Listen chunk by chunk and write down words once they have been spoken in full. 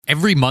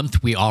Every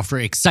month, we offer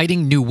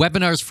exciting new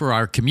webinars for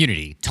our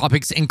community.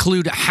 Topics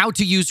include how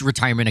to use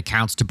retirement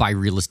accounts to buy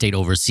real estate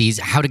overseas,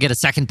 how to get a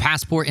second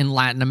passport in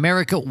Latin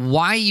America,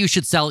 why you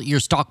should sell your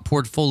stock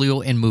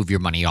portfolio and move your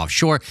money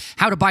offshore,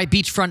 how to buy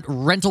beachfront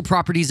rental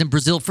properties in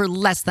Brazil for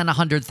less than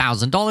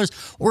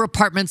 $100,000, or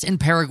apartments in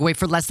Paraguay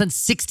for less than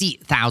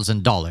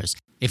 $60,000.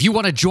 If you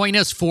want to join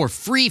us for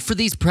free for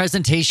these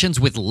presentations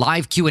with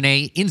live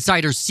Q&A,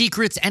 insider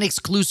secrets, and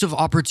exclusive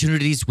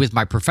opportunities with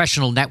my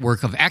professional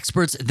network of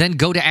experts, then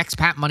go to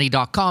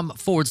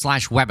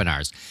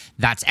expatmoney.com/webinars.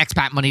 That's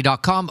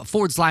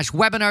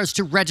expatmoney.com/webinars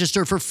to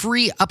register for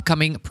free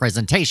upcoming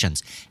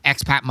presentations.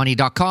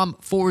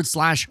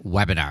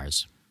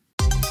 expatmoney.com/webinars.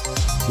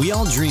 We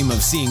all dream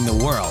of seeing the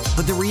world,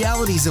 but the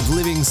realities of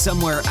living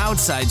somewhere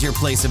outside your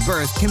place of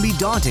birth can be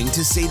daunting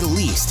to say the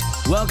least.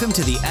 Welcome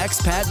to the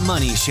Expat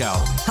Money Show,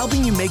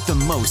 helping you make the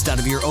most out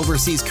of your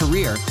overseas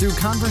career through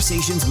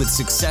conversations with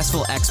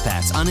successful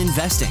expats on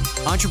investing,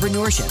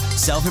 entrepreneurship,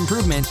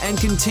 self-improvement, and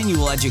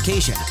continual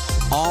education,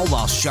 all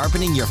while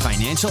sharpening your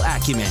financial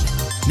acumen.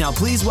 Now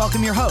please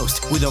welcome your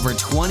host with over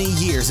 20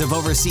 years of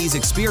overseas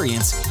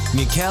experience,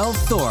 Mikkel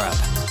Thorup.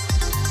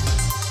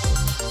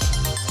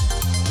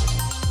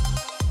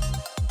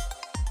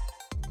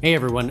 Hey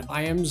everyone,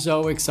 I am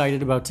so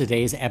excited about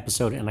today's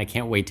episode and I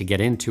can't wait to get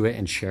into it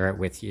and share it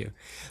with you.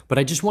 But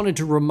I just wanted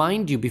to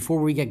remind you before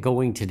we get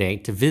going today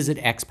to visit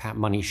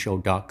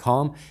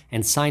expatmoneyshow.com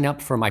and sign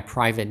up for my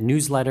private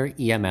newsletter,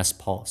 EMS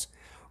Pulse.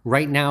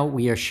 Right now,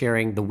 we are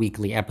sharing the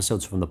weekly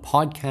episodes from the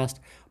podcast,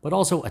 but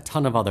also a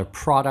ton of other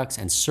products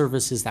and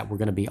services that we're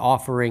going to be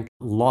offering,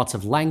 lots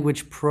of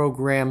language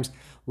programs,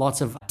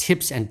 lots of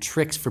tips and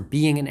tricks for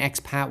being an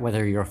expat,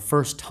 whether you're a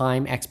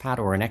first-time expat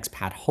or an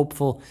expat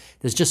hopeful.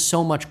 There's just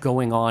so much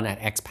going on at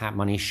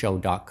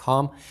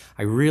expatmoneyshow.com.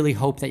 I really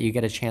hope that you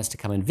get a chance to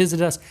come and visit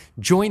us,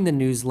 join the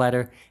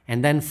newsletter,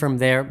 and then from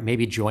there,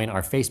 maybe join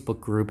our Facebook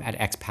group at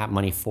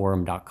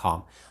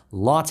expatmoneyforum.com.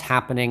 Lots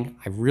happening.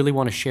 I really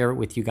want to share it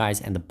with you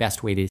guys, and the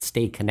best way to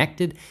stay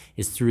connected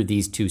is through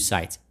these two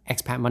sites,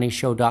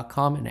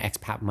 expatmoneyshow.com and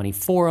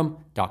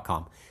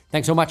expatmoneyforum.com.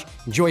 Thanks so much.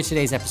 Enjoy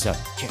today's episode.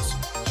 Cheers.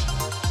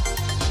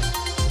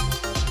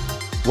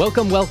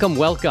 Welcome.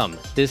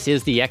 This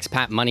is the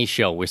Expat Money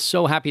Show. We're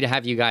so happy to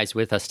have you guys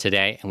with us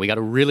today, and we got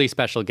a really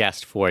special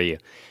guest for you.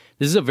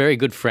 This is a very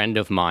good friend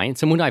of mine,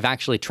 someone I've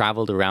actually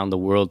traveled around the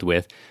world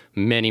with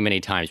many, many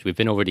times. We've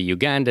been over to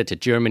Uganda, to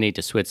Germany,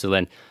 to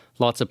Switzerland,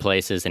 lots of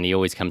places, and he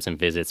always comes and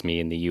visits me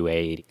in the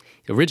UAE.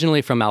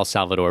 Originally from El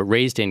Salvador,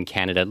 raised in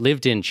Canada,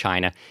 lived in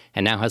China,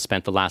 and now has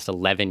spent the last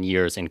 11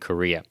 years in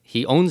Korea.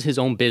 He owns his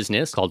own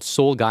business called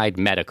Soul Guide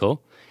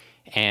Medical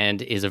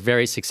and is a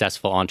very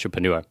successful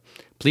entrepreneur.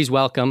 Please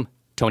welcome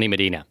Tony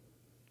Medina.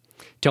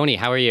 Tony,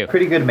 how are you?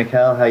 Pretty good,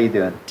 Mikkel. How you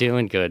doing?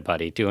 Doing good,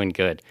 buddy. Doing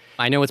good.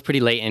 I know it's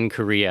pretty late in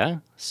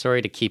Korea.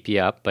 Sorry to keep you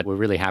up, but we're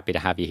really happy to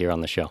have you here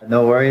on the show.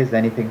 No worries.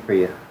 Anything for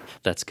you.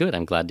 That's good.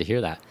 I'm glad to hear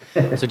that.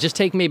 So just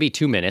take maybe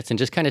 2 minutes and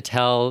just kind of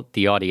tell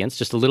the audience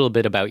just a little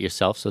bit about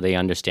yourself so they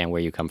understand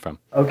where you come from.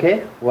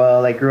 Okay.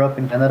 Well, I grew up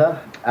in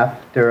Canada.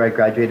 After I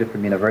graduated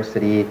from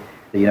university,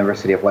 the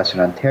University of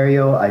Western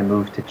Ontario, I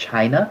moved to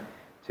China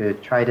to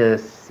try to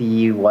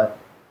see what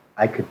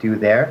I could do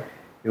there.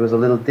 It was a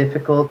little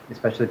difficult,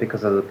 especially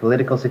because of the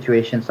political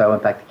situation. So I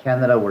went back to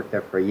Canada, worked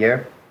there for a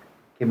year,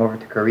 came over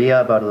to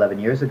Korea about 11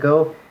 years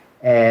ago.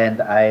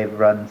 And I've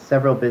run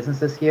several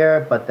businesses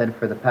here, but then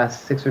for the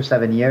past 6 or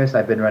 7 years,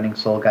 I've been running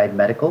Soul Guide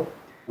Medical,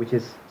 which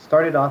is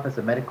started off as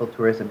a medical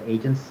tourism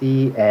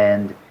agency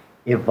and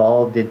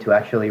evolved into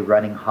actually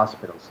running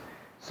hospitals.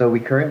 So we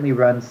currently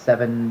run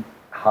 7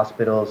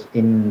 hospitals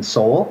in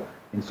Seoul,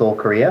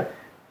 Korea,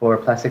 for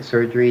plastic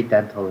surgery,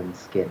 dental, and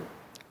skin.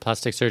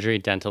 Plastic surgery,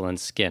 dental, and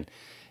skin.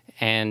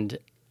 And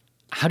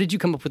how did you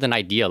come up with an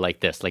idea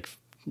like this? Like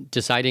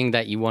deciding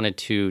that you wanted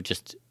to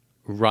just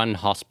run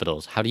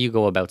hospitals. How do you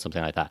go about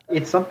something like that?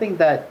 It's something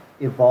that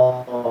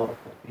evolved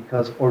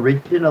because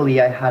originally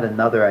I had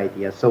another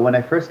idea. So when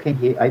I first came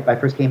here,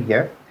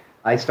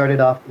 I started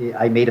off,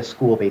 I made a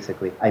school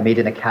basically. I made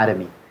an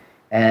academy.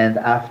 And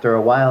after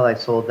a while I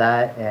sold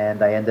that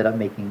and I ended up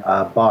making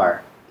a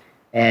bar.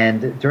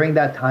 And during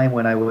that time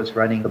when I was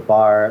running the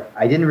bar,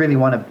 I didn't really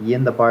want to be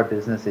in the bar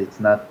business. It's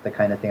not the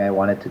kind of thing I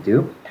wanted to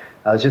do.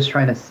 I was just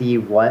trying to see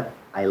what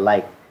I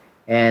liked.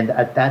 And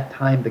at that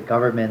time, the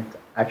government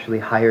actually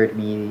hired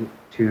me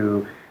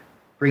to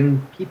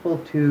bring people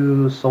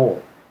to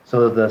Seoul.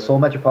 So the Seoul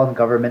Metropolitan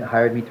Government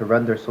hired me to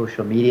run their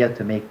social media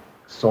to make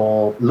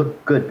Seoul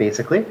look good,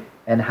 basically,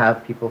 and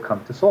have people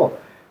come to Seoul.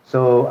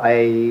 So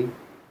I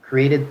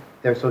created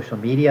their social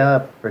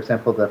media. For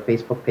example, the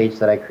Facebook page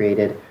that I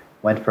created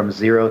went from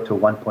 0 to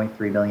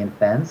 1.3 million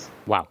fans.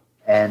 Wow.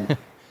 And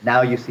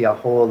now you see a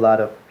whole lot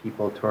of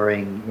people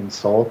touring in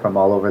Seoul from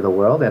all over the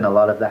world, and a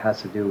lot of that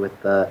has to do with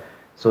the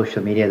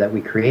social media that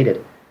we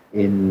created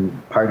in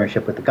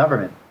partnership with the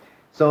government.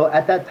 So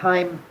at that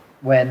time,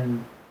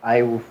 when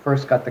I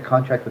first got the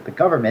contract with the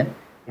government,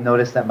 I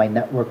noticed that my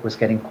network was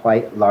getting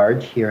quite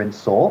large here in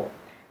Seoul,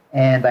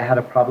 and I had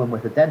a problem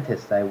with a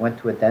dentist. I went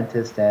to a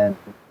dentist and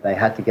I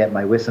had to get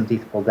my wisdom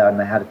teeth pulled out,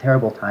 and I had a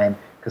terrible time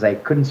because I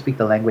couldn't speak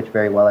the language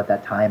very well at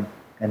that time.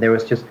 And there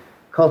was just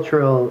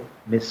cultural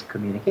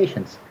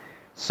miscommunications.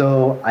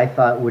 So I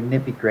thought, wouldn't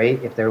it be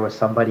great if there was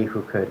somebody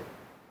who could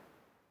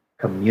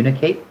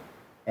communicate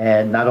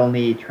and not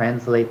only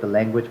translate the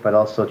language, but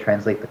also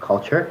translate the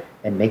culture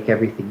and make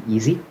everything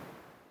easy?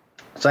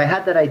 So I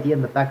had that idea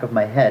in the back of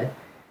my head,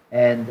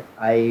 and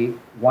I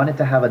wanted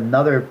to have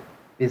another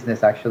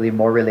business actually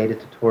more related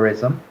to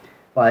tourism.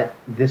 But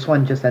this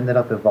one just ended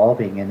up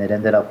evolving, and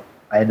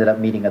I ended up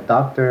meeting a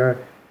doctor.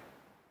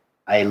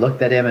 I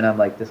looked at him and I'm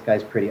like, this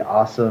guy's pretty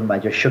awesome. I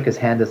just shook his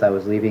hand as I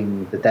was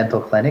leaving the dental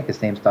clinic.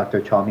 His name's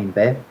Dr. Chaomin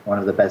Bae, one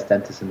of the best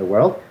dentists in the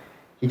world.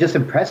 He just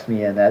impressed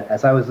me. And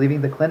as I was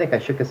leaving the clinic, I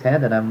shook his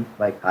hand and I'm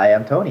like, hi,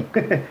 I'm Tony.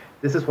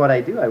 This is what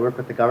I do. I work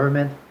with the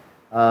government.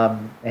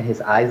 And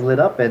his eyes lit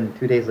up. And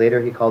 2 days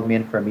later, he called me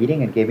in for a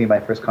meeting and gave me my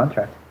first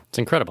contract. It's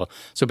incredible.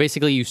 So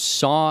basically you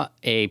saw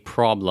a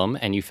problem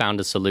and you found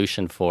a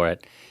solution for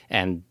it.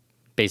 And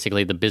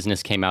basically the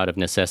business came out of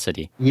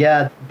necessity.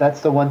 Yeah,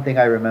 that's the one thing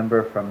I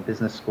remember from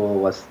business school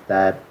was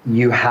that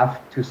you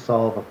have to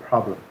solve a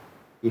problem.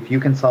 If you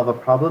can solve a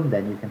problem,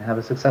 then you can have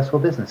a successful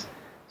business.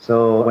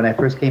 So when I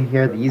first came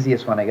here, the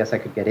easiest one I guess I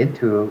could get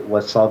into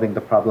was solving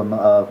the problem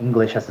of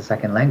English as a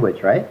second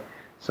language, right?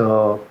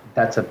 So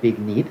that's a big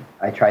need.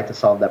 I tried to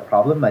solve that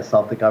problem. I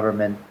solved the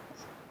government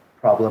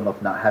problem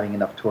of not having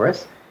enough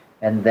tourists.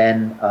 And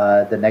then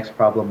the next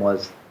problem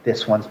was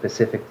this one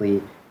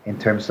specifically in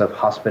terms of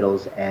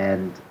hospitals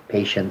and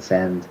patients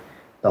and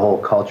the whole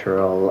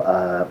cultural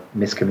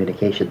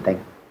miscommunication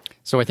thing.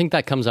 So I think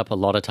that comes up a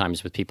lot of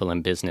times with people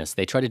in business.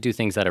 They try to do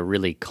things that are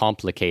really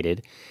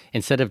complicated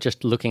instead of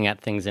just looking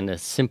at things in a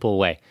simple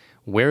way.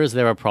 Where is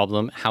there a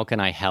problem? How can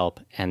I help?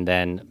 And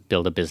then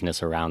build a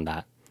business around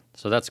that.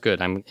 So that's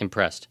good. I'm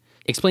impressed.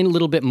 Explain a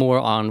little bit more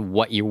on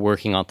what you're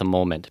working on at the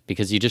moment,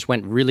 because you just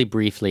went really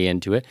briefly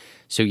into it.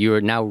 So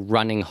you're now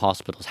running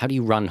hospitals. How do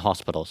you run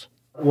hospitals?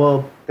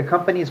 Well, the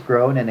company's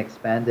grown and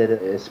expanded,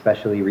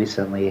 especially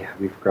recently.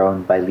 We've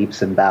grown by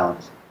leaps and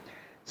bounds.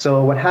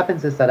 So what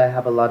happens is that I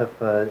have a lot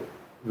of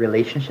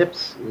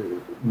relationships.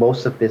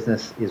 Most of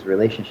business is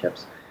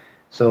relationships.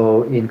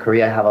 So in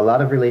Korea, I have a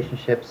lot of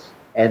relationships,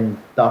 and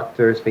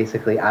doctors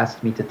basically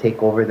asked me to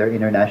take over their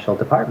international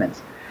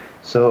departments.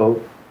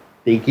 So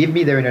they give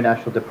me their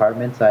international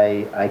departments.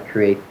 I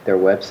create their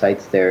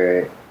websites,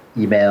 their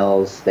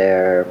emails,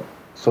 their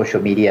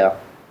social media,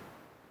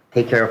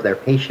 take care of their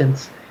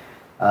patients,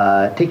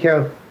 take care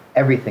of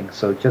everything.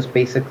 So just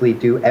basically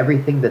do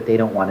everything that they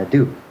don't want to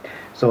do.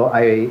 So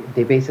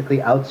they basically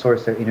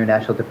outsource their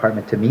international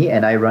department to me,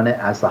 and I run it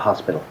as the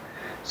hospital.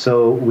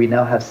 So we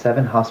now have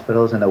 7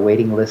 hospitals and a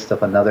waiting list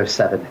of another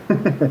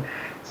 7.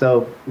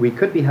 So we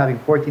could be having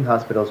 14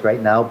 hospitals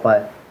right now,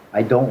 but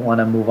I don't want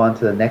to move on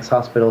to the next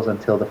hospitals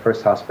until the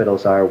first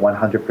hospitals are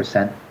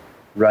 100%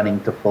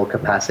 running to full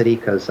capacity,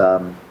 because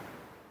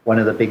one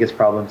of the biggest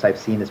problems I've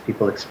seen is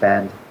people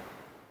expand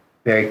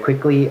very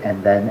quickly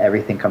and then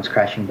everything comes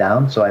crashing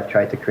down. So I've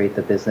tried to create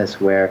the business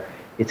where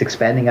it's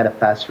expanding at a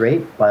fast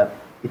rate, but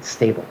it's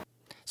stable.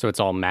 So it's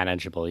all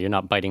manageable. You're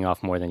not biting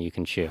off more than you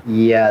can chew.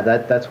 Yeah,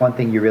 that's one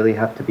thing you really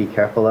have to be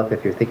careful of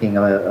if you're thinking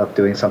of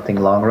doing something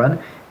long run.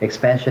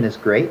 Expansion is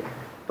great,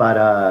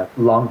 but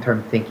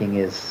long-term thinking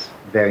is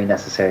very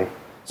necessary.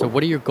 So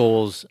what are your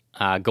goals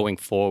going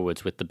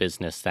forwards with the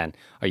business then?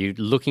 Are you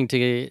looking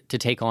to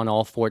take on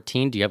all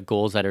 14? Do you have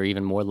goals that are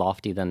even more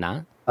lofty than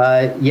that?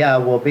 Yeah,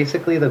 well,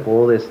 basically the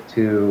goal is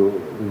to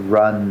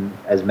run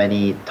as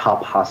many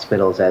top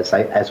hospitals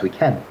as we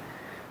can.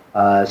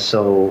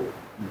 So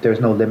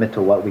there's no limit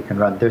to what we can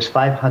run. There's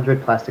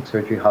 500 plastic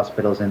surgery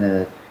hospitals in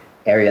an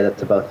area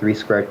that's about 3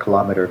 square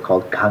kilometers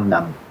called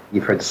Gangnam.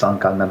 You've heard the song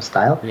Gangnam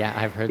Style? Yeah,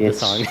 I've heard the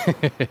song.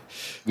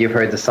 You've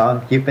heard the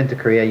song? You've been to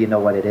Korea, you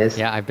know what it is.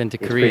 Yeah, I've been to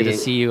Korea to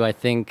see you. I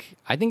think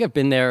I've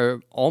been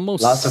there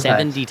almost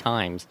 70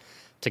 times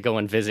to go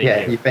and visit you.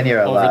 Yeah, you've been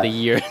here a lot. Over the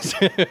years.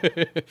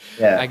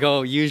 Yeah. I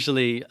go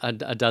usually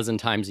a dozen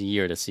times a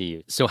year to see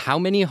you. So how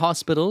many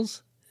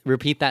hospitals?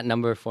 Repeat that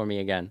number for me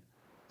again.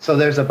 So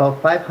there's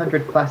about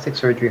 500 plastic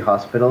surgery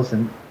hospitals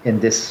in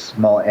this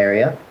small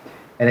area.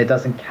 And it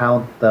doesn't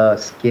count the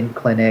skin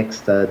clinics,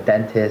 the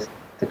dentists,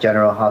 the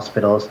general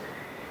hospitals.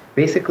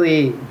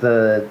 Basically,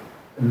 the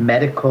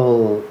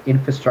medical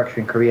infrastructure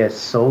in Korea is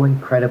so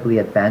incredibly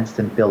advanced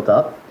and built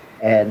up,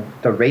 and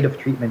the rate of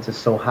treatments is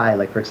so high.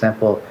 Like, for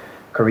example,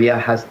 Korea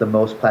has the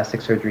most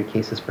plastic surgery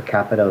cases per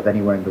capita of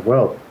anywhere in the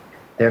world.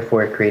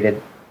 Therefore, it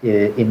created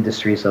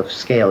industries of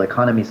scale,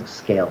 economies of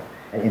scale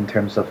in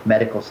terms of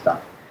medical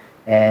stuff.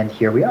 And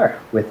here we are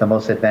with the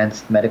most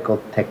advanced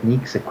medical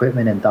techniques,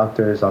 equipment, and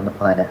doctors on the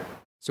planet.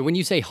 So when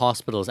you say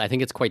hospitals, I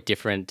think it's quite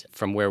different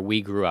from where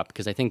we grew up,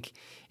 because I think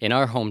in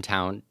our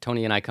hometown,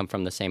 Tony and I come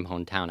from the same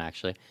hometown,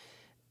 actually.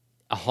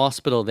 A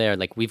hospital there,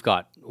 like we've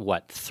got,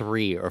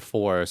 3 or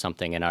 4 or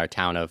something in our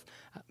town of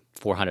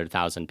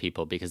 400,000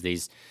 people, because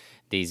these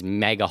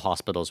mega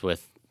hospitals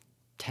with,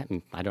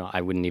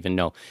 I wouldn't even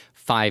know,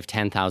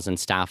 10,000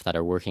 staff that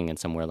are working in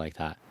somewhere like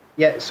that.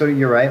 Yeah, so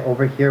you're right.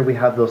 Over here, we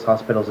have those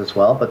hospitals as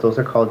well, but those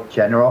are called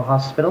general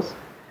hospitals.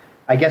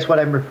 I guess what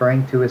I'm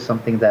referring to is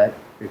something that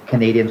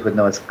Canadians would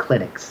know as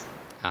clinics.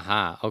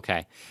 Aha,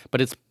 okay.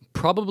 But it's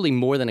probably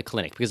more than a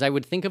clinic, because I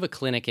would think of a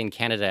clinic in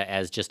Canada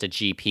as just a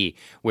GP,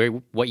 where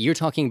what you're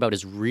talking about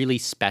is really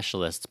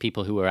specialists,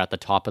 people who are at the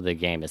top of the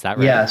game. Is that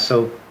right? Yeah,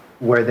 so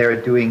where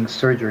they're doing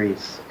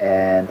surgeries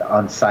and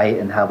on site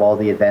and have all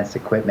the advanced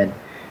equipment,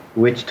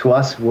 which to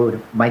us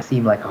might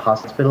seem like a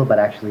hospital, but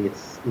actually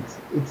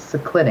it's a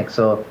clinic.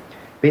 So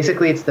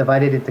basically it's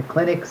divided into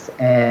clinics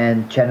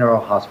and general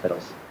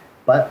hospitals.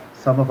 But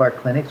some of our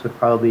clinics would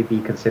probably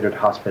be considered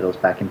hospitals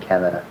back in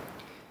Canada.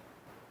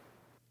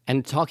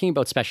 And talking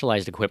about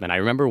specialized equipment, I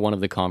remember one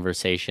of the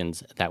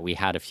conversations that we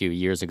had a few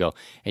years ago,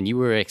 and you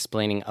were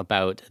explaining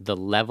about the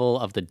level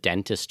of the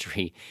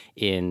dentistry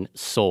in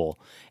Seoul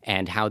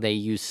and how they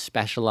use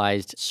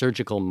specialized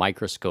surgical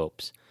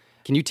microscopes.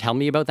 Can you tell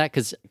me about that?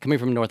 Because coming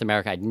from North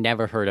America, I'd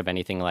never heard of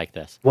anything like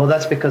this. Well,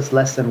 that's because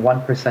less than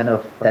 1%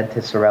 of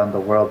dentists around the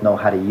world know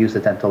how to use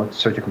a dental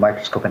surgical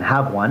microscope and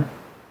have one.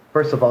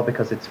 First of all,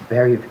 because it's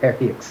very,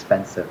 very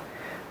expensive,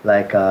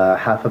 like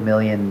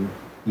 $500,000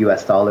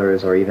 US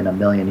or even $1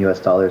 million US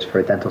for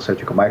a dental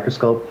surgical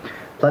microscope.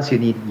 Plus, you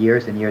need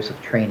years and years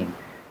of training.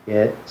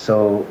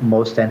 So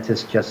most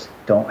dentists just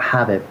don't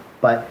have it.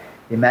 But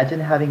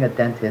imagine having a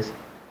dentist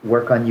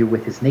work on you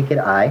with his naked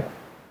eye,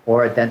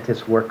 or a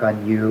dentist work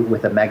on you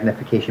with a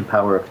magnification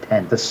power of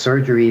 10. The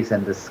surgeries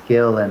and the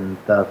skill and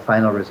the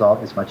final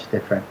result is much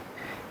different.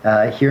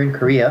 Here in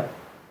Korea,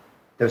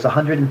 there's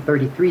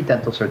 133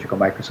 dental surgical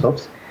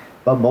microscopes,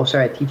 but most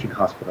are at teaching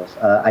hospitals.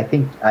 I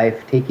think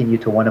I've taken you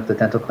to one of the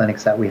dental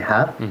clinics that we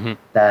have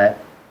that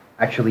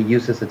actually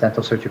uses the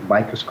dental surgical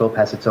microscope,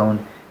 has its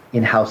own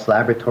in-house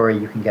laboratory.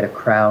 You can get a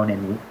crown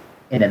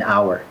in an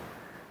hour.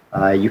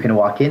 You can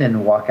walk in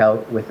and walk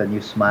out with a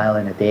new smile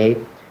in a day.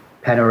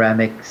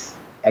 Panoramics,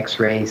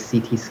 X-rays,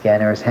 CT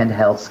scanners,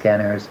 handheld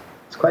scanners.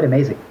 It's quite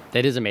amazing.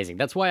 That is amazing.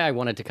 That's why I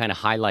wanted to kind of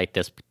highlight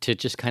this, to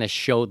just kind of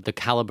show the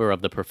caliber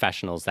of the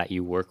professionals that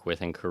you work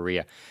with in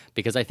Korea.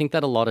 Because I think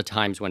that a lot of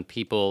times when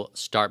people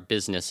start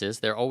businesses,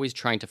 they're always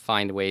trying to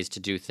find ways to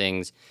do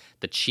things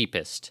the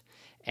cheapest.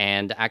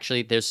 And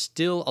actually, there's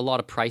still a lot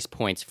of price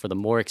points for the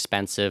more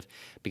expensive,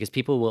 because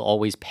people will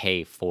always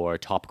pay for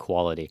top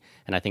quality.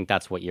 And I think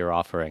that's what you're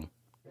offering.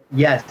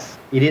 Yes,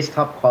 it is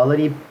top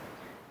quality,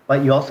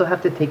 but you also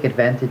have to take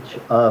advantage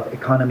of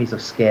economies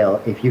of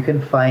scale. If you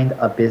can find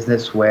a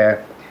business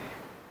where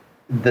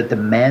the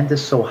demand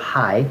is so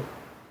high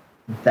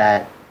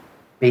that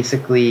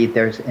basically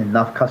there's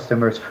enough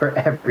customers for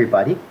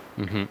everybody,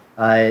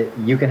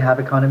 you can have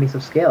economies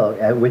of scale,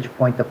 at which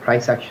point the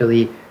price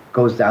actually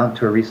goes down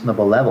to a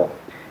reasonable level.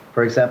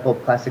 For example,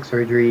 plastic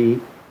surgery,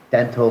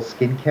 dental,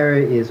 skincare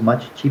is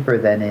much cheaper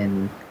than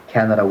in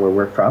Canada, where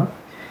we're from.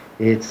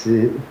 It's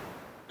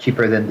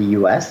cheaper than the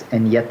US,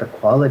 and yet the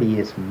quality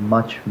is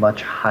much,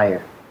 much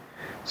higher.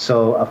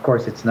 So, of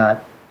course, it's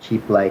not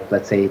cheap like,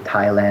 let's say,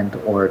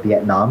 Thailand or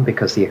Vietnam,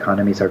 because the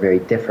economies are very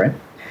different.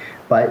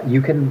 But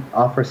you can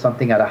offer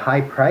something at a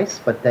high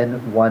price, but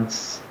then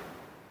once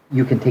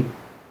you can take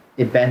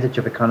advantage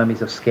of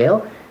economies of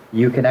scale,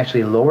 you can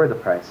actually lower the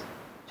price,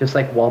 just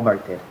like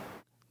Walmart did.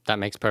 That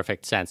makes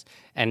perfect sense.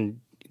 And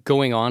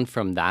going on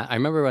from that, I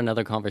remember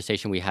another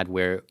conversation we had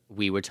where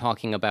we were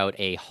talking about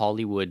a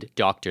Hollywood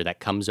doctor that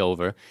comes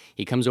over.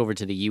 He comes over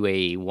to the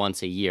UAE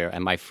once a year,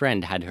 and my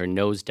friend had her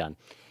nose done.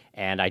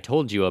 And I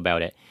told you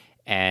about it.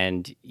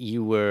 And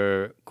you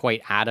were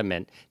quite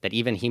adamant that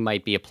even he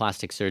might be a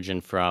plastic surgeon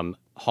from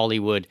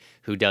Hollywood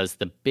who does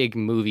the big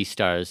movie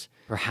stars.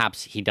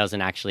 Perhaps he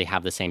doesn't actually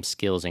have the same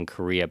skills in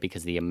Korea,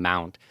 because the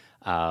amount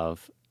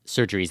of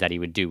surgeries that he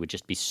would do would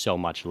just be so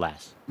much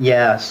less.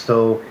 Yeah,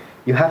 so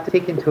you have to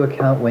take into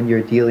account when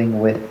you're dealing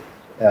with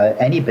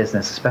any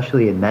business,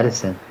 especially in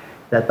medicine,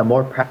 that the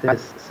more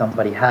practice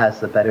somebody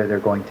has, the better they're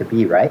going to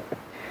be, right?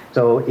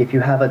 So if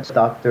you have a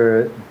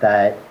doctor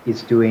that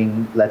is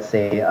doing, let's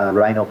say,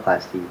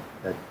 rhinoplasty,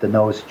 the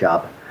nose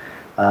job,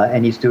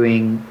 and he's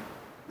doing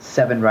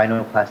 7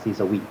 rhinoplasties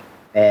a week,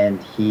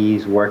 and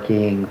he's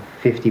working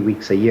 50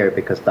 weeks a year,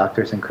 because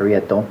doctors in Korea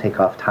don't take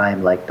off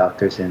time like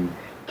doctors in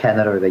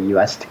Canada or the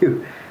US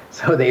do.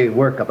 So they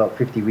work about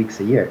 50 weeks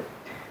a year.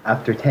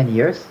 After 10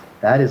 years,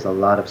 that is a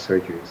lot of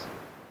surgeries.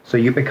 So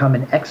you become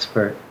an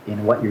expert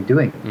in what you're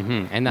doing.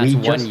 And that's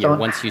 1 year.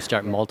 Once you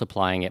start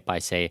multiplying it by,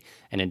 say,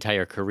 an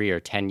entire career,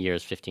 10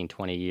 years, 15,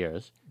 20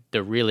 years,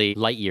 they're really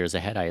light years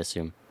ahead, I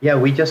assume. Yeah,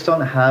 we just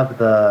don't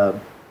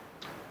have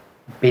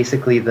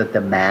basically the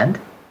demand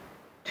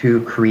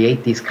to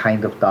create these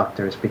kind of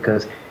doctors,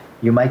 because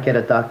you might get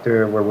a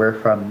doctor where we're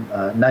from,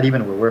 not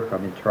even where we're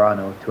from, in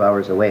Toronto, 2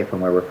 hours away from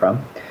where we're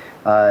from,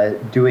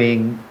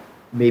 doing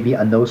maybe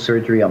a nose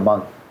surgery a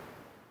month,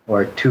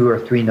 or 2 or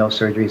 3 nose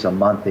surgeries a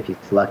month if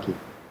he's lucky.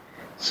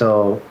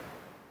 So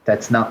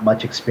that's not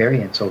much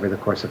experience over the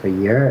course of a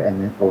year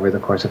and over the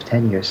course of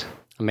 10 years.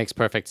 It makes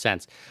perfect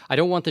sense. I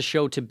don't want the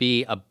show to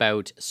be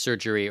about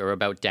surgery or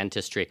about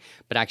dentistry,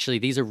 but actually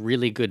these are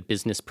really good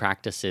business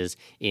practices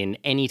in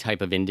any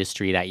type of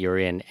industry that you're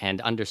in, and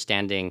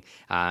understanding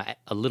a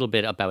little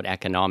bit about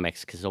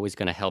economics, because it's always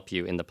going to help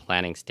you in the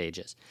planning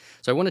stages.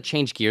 So I want to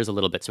change gears a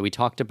little bit. So we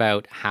talked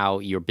about how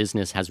your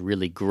business has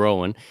really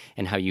grown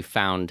and how you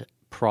found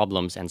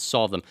problems and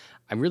solved them.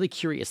 I'm really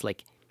curious,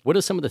 like, what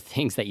are some of the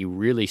things that you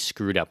really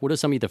screwed up? What are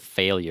some of the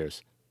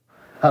failures?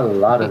 A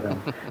lot of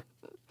them.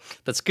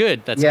 That's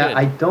good. That's Yeah, good.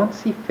 I don't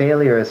see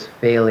failure as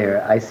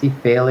failure. I see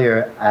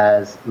failure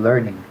as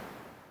learning,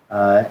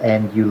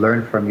 and you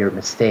learn from your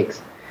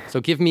mistakes.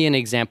 So give me an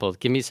example.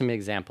 Give me some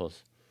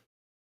examples.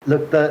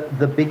 Look,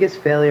 the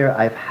biggest failure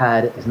I've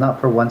had is not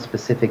for one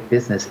specific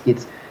business.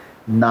 It's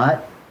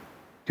not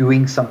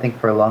doing something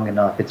for long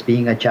enough. It's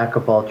being a jack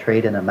of all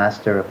trade and a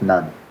master of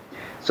none.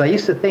 So I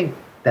used to think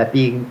that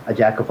being a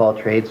jack of all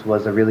trades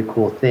was a really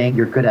cool thing.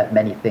 You're good at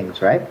many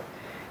things, right?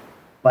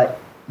 But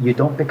you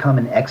don't become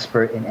an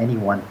expert in any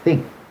one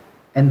thing.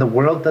 And the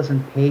world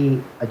doesn't pay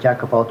a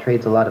jack of all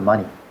trades a lot of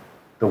money.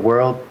 The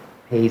world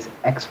pays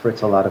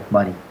experts a lot of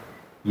money.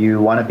 You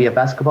want to be a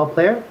basketball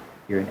player?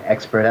 You're an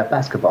expert at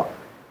basketball.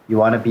 You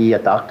want to be a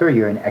doctor?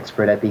 You're an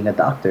expert at being a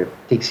doctor. It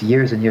takes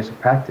years and years of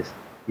practice.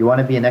 You want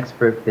to be an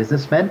expert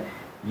businessman?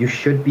 You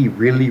should be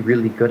really,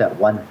 really good at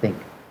one thing.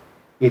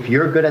 If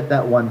you're good at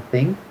that one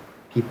thing,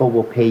 people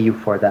will pay you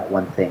for that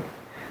one thing.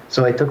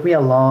 So it took me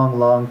a long,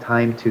 long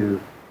time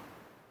to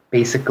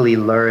basically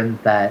learn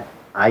that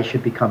I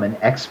should become an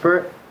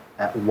expert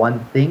at one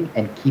thing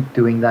and keep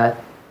doing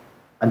that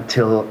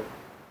until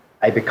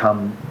I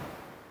become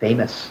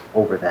famous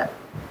over that.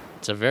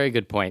 It's a very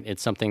good point.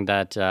 It's something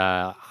that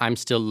I'm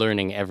still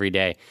learning every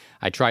day.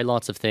 I try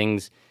lots of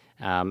things,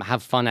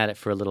 have fun at it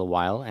for a little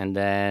while, and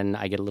then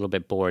I get a little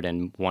bit bored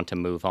and want to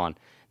move on.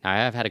 Now, I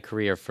have had a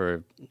career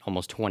for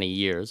almost 20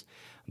 years,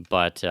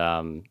 but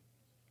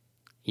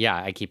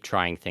yeah, I keep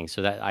trying things.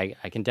 So that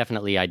I can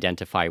definitely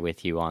identify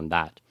with you on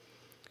that.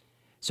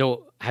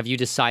 So have you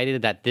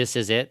decided that this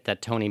is it,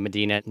 that Tony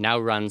Medina now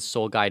runs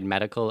Soul Guide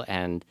Medical,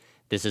 and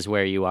this is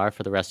where you are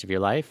for the rest of your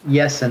life?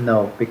 Yes and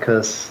no,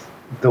 because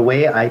the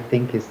way I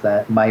think is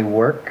that my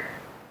work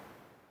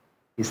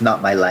is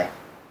not my life.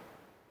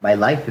 My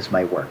life is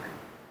my work.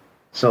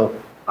 So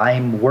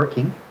I'm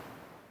working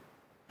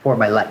for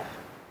my life.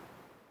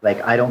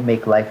 Like, I don't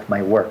make life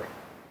my work.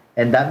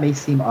 And that may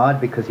seem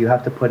odd because you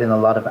have to put in a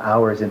lot of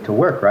hours into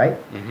work, right?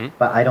 Mm-hmm.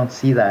 But I don't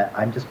see that.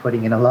 I'm just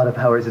putting in a lot of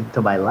hours into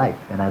my life,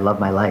 and I love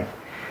my life.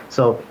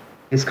 So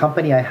this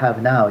company I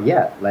have now,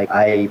 yeah, like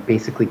I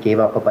basically gave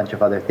up a bunch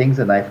of other things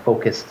and I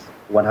focused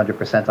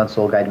 100% on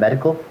Soul Guide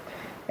Medical,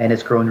 and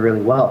it's grown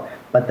really well.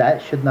 But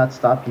that should not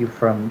stop you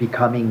from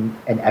becoming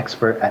an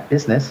expert at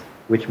business,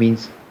 which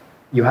means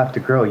you have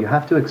to grow, you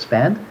have to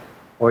expand,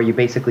 or you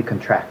basically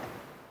contract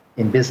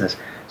in business.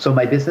 So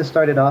my business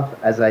started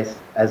off, as I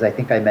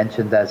think I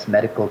mentioned, as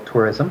medical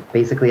tourism,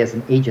 basically as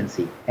an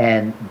agency.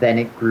 And then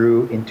it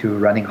grew into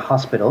running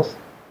hospitals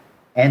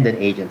and an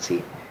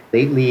agency.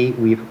 Lately,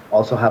 we've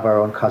also have our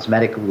own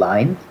cosmetic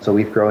line. So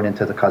we've grown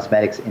into the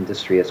cosmetics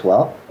industry as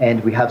well.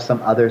 And we have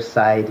some other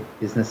side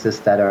businesses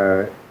that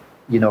are,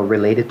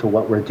 related to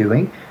what we're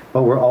doing,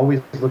 but we're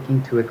always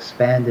looking to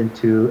expand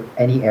into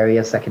any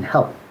areas that can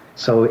help.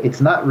 So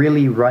it's not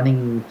really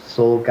running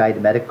Soul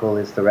Guide Medical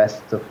is the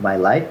rest of my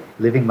life.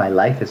 Living my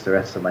life is the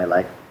rest of my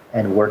life.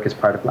 And work is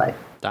part of life.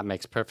 That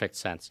makes perfect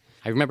sense.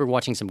 I remember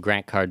watching some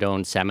Grant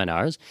Cardone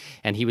seminars,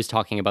 and he was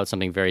talking about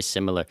something very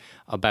similar,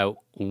 about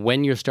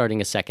when you're starting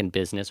a second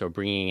business or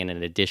bringing in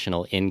an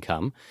additional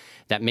income,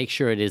 that make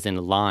sure it is in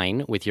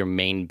line with your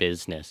main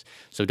business.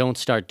 So don't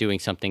start doing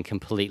something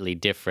completely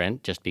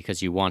different just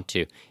because you want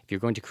to. If you're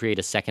going to create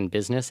a second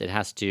business, it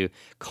has to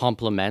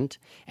complement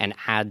and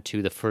add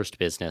to the first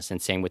business,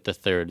 and same with the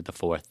third, the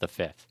fourth, the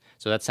fifth.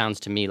 So that sounds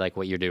to me like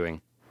what you're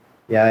doing.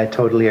 Yeah, I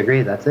totally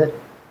agree. That's it.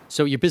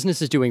 So your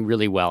business is doing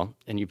really well,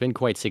 and you've been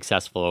quite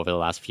successful over the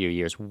last few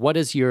years. What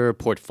does your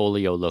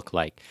portfolio look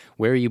like?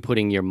 Where are you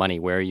putting your money?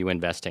 Where are you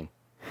investing?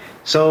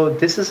 So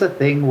this is a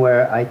thing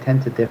where I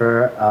tend to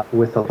differ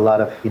with a lot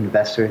of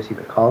investors, you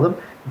could call them,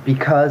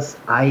 because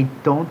I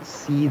don't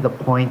see the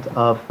point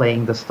of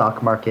playing the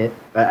stock market.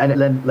 And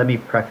let me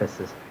preface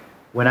this.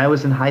 When I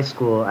was in high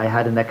school, I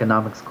had an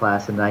economics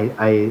class, and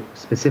I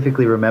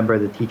specifically remember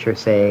the teacher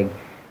saying,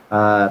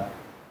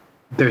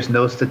 there's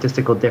no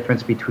statistical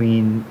difference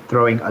between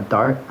throwing a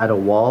dart at a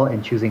wall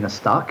and choosing a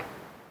stock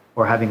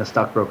or having a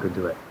stockbroker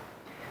do it.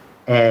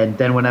 And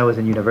then when I was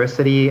in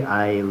university,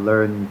 I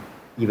learned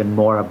even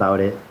more about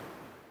it.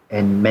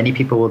 And many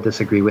people will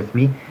disagree with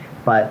me,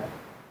 but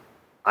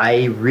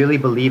I really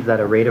believe that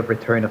a rate of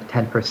return of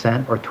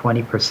 10% or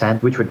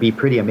 20%, which would be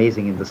pretty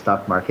amazing in the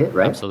stock market,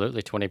 right?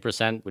 Absolutely.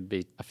 20% would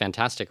be a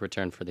fantastic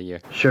return for the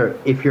year. Sure.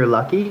 If you're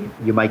lucky,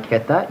 you might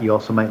get that. You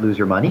also might lose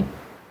your money.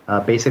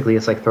 Basically,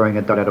 it's like throwing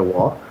a dart at a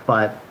wall,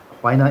 but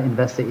why not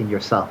invest it in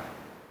yourself?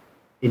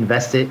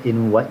 Invest it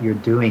in what you're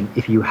doing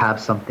if you have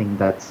something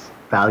that's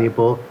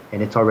valuable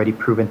and it's already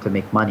proven to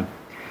make money.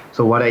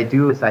 So what I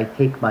do is I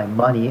take my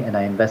money and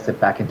I invest it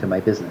back into my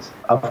business.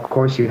 Of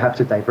course, you have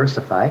to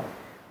diversify.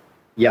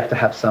 You have to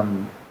have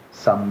some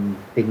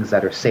things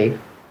that are safe,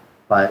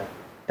 but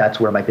that's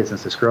where my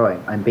business is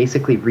growing. I'm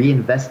basically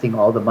reinvesting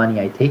all the money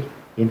I take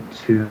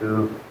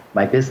into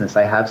my business.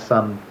 I have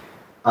some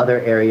other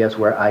areas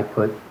where I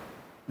put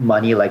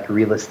money, like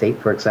real estate,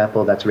 for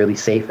example, that's really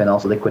safe and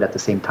also liquid at the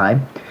same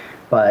time.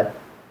 But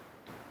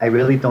I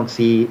really don't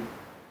see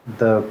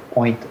the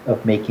point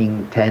of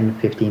making 10,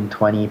 15,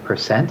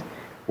 20%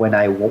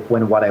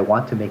 when what I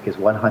want to make is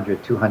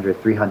 100,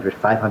 200, 300,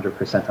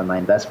 500% on my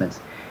investments.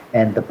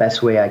 And the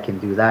best way I can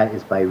do that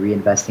is by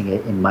reinvesting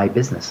it in my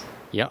business.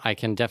 Yeah, I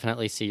can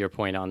definitely see your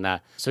point on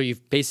that. So you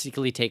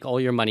basically take all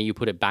your money, you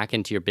put it back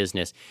into your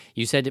business.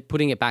 You said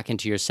putting it back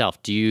into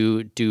yourself. Do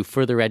you do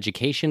further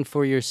education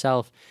for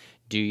yourself?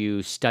 Do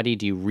you study?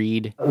 Do you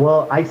read?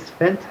 Well, I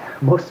spent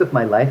most of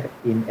my life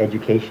in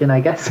education, I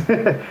guess,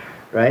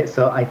 right?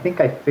 So I think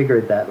I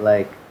figured that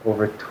like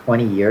over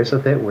 20 years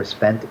of it were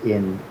spent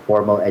in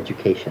formal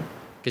education.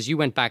 Because you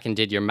went back and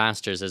did your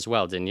master's as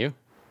well, didn't you?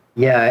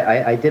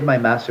 Yeah, I did my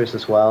master's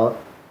as well.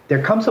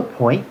 There comes a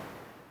point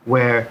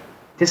where,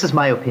 this is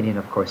my opinion,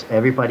 of course,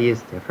 everybody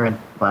is different,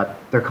 but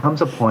there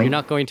comes a point. You're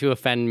not going to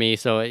offend me,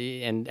 so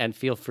and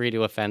feel free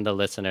to offend the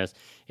listeners.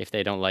 If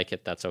they don't like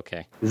it, that's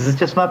okay. This is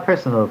just my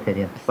personal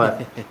opinion,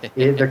 but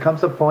there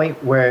comes a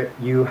point where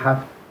you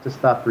have to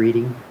stop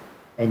reading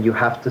and you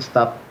have to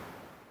stop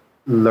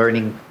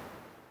learning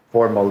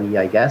formally,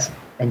 I guess,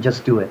 and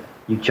just do it.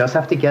 You just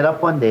have to get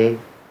up one day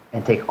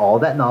and take all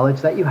that knowledge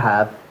that you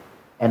have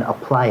and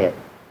apply it.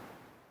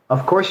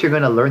 Of course, you're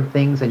going to learn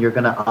things and you're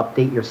going to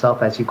update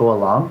yourself as you go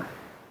along.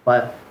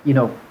 But,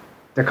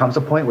 there comes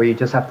a point where you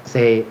just have to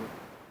say,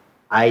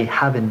 I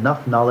have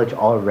enough knowledge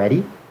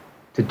already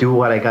to do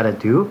what I got to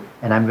do,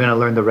 and I'm going to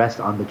learn the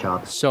rest on the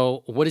job.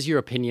 So what is your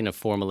opinion of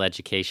formal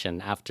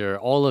education after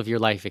all of your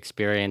life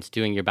experience,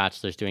 doing your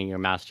bachelor's, doing your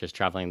master's,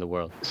 traveling the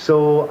world?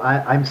 So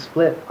I'm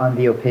split on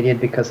the opinion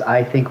because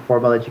I think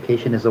formal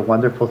education is a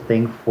wonderful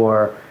thing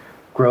for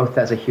growth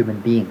as a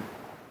human being.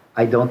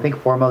 I don't think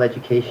formal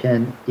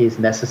education is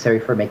necessary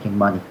for making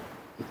money.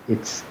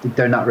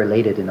 They're not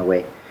related in a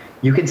way.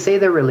 You can say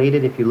they're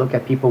related if you look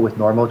at people with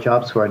normal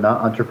jobs who are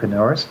not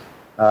entrepreneurs.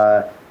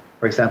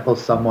 For example,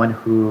 someone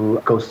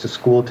who goes to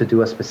school to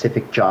do a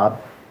specific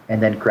job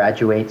and then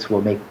graduates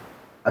will make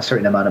a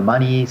certain amount of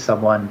money.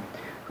 Someone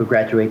who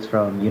graduates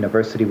from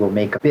university will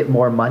make a bit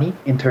more money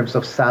in terms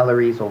of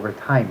salaries over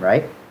time,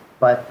 right?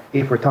 But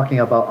if we're talking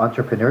about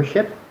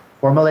entrepreneurship,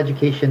 formal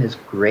education is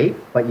great,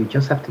 but you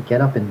just have to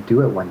get up and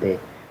do it one day.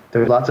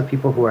 There are lots of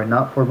people who are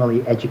not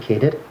formally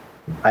educated.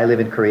 I live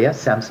in Korea.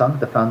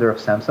 Samsung, the founder of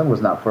Samsung,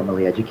 was not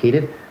formally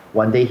educated.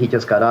 One day he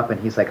just got up and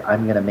he's like,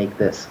 I'm going to make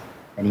this.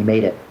 And he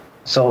made it.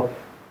 So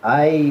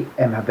I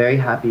am very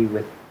happy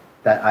with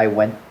that I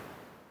went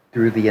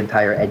through the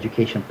entire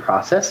education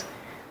process.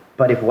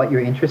 But if what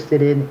you're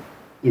interested in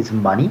is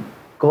money,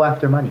 go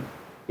after money.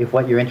 If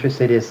what you're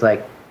interested is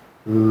like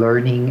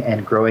learning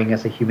and growing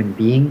as a human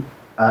being,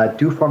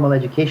 do formal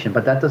education.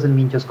 But that doesn't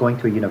mean just going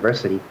to a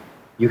university.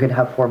 You can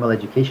have formal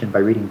education by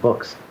reading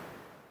books.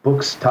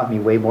 Books taught me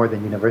way more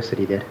than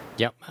university did.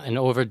 Yep, an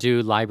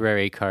overdue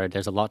library card.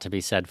 There's a lot to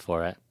be said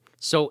for it.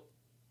 So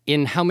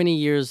in how many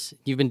years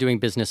you've been doing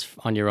business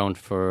on your own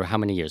for how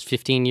many years?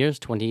 15 years,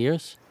 20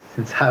 years?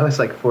 Since I was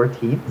like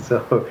 14,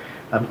 so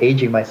I'm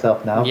aging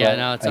myself now. Yeah,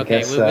 no, it's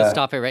okay. We'll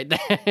stop it right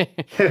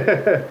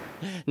there.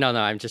 No,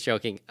 I'm just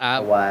joking.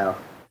 A while.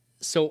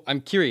 So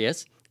I'm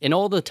curious, in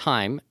all the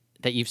time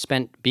that you've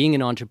spent being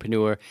an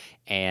entrepreneur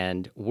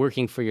and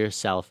working for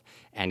yourself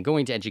and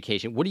going to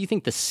education, what do you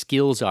think the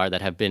skills are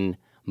that have been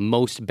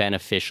most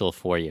beneficial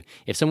for you?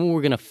 If someone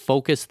were going to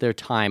focus their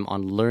time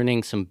on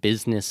learning some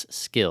business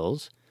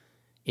skills,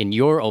 in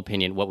your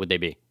opinion, what would they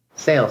be?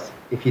 Sales.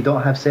 If you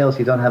don't have sales,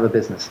 you don't have a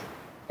business.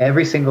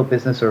 Every single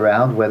business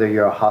around, whether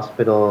you're a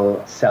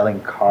hospital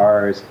selling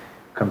cars,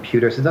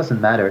 computers, it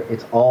doesn't matter.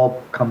 It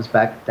all comes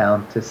back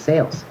down to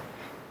sales.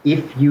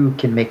 If you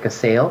can make a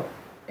sale,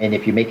 and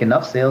if you make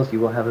enough sales, you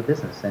will have a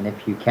business. And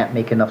if you can't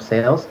make enough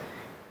sales,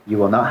 you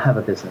will not have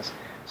a business.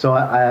 So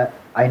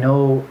I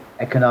know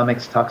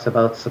economics talks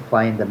about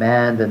supply and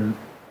demand and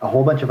a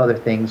whole bunch of other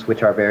things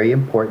which are very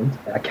important,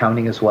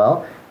 accounting as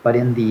well. But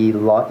in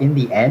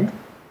the end,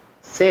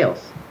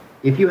 sales.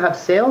 If you have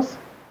sales,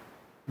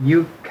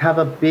 you have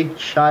a big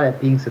shot at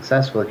being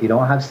successful. If you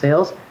don't have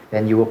sales,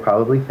 then you will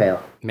probably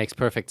fail. Makes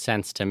perfect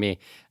sense to me.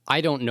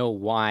 I don't know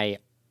why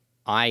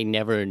I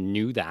never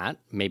knew that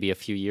maybe a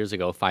few years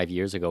ago, 5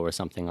 years ago or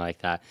something like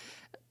that.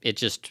 It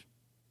just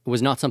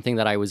was not something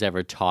that I was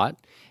ever taught.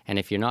 And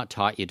if you're not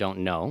taught, you don't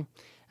know.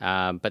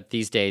 But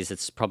these days,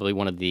 it's probably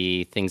one of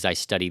the things I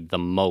studied the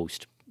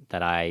most,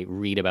 that I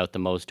read about the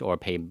most or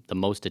pay the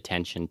most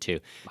attention to.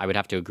 I would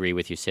have to agree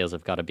with you. Sales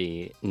have got to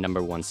be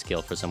number one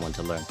skill for someone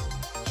to learn.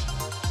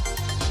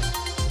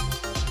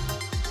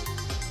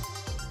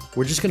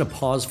 We're just going to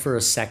pause for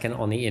a second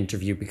on the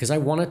interview because I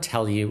want to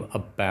tell you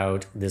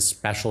about this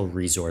special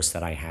resource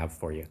that I have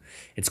for you.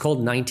 It's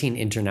called 19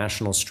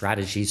 International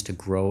Strategies to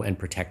Grow and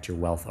Protect Your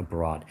Wealth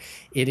Abroad.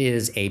 It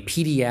is a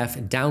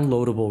PDF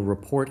downloadable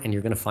report, and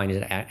you're going to find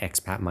it at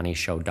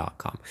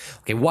expatmoneyshow.com.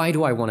 Okay, why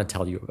do I want to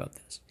tell you about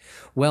this?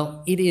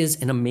 Well, it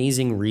is an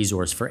amazing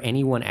resource for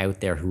anyone out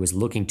there who is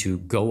looking to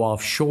go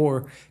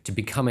offshore, to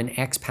become an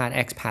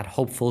expat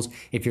hopefuls.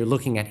 If you're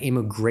looking at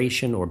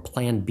immigration or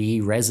Plan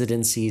B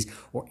residencies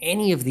or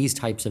any of these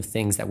types of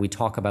things that we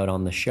talk about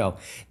on the show,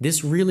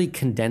 this really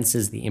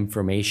condenses the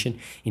information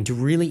into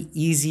really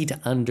easy to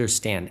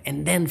understand.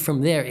 And then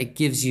from there, it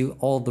gives you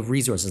all the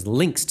resources,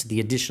 links to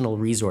the additional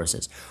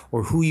resources,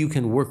 or who you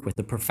can work with,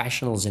 the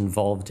professionals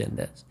involved in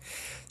this.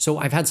 So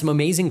I've had some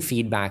amazing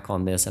feedback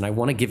on this, and I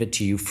want to give it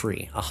to you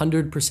free,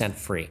 100%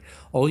 free.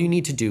 All you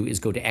need to do is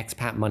go to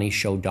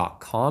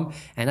expatmoneyshow.com,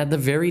 and at the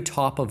very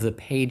top of the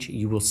page,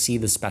 you will see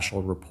the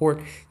special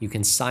report. You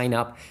can sign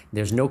up.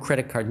 There's no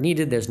credit card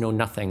needed. There's no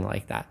nothing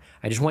like that.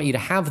 I just want you to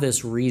have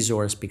this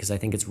resource because I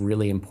think it's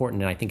really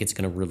important, and I think it's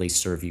going to really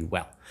serve you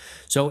well.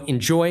 So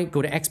enjoy.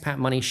 Go to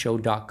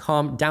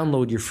expatmoneyshow.com,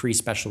 download your free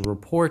special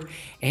report,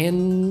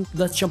 and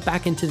let's jump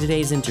back into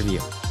today's interview.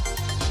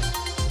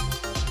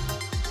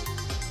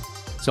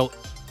 So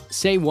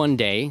say one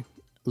day,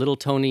 little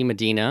Tony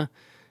Medina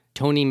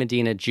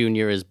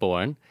Jr. is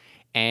born,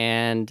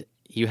 and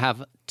you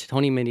have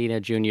Tony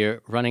Medina Jr.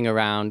 running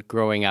around,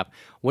 growing up.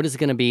 What is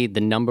going to be the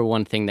number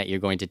one thing that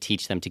you're going to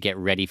teach them to get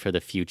ready for the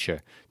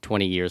future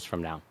 20 years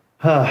from now?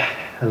 A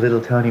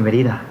little Tony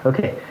Medina.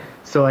 Okay.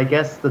 So I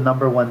guess the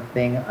number one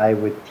thing I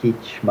would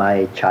teach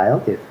my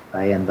child, if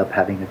I end up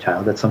having a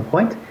child at some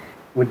point,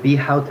 would be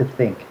how to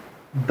think.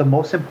 The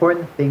most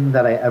important thing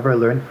that I ever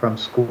learned from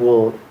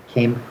school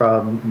came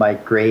from my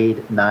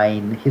grade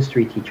 9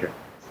 history teacher.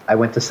 I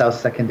went to South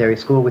Secondary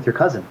School with your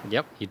cousin.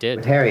 Yep, you did.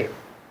 With Harry.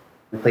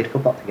 We played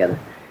football together.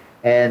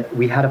 And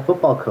we had a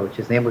football coach.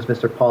 His name was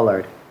Mr.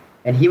 Pollard.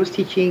 And he was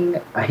teaching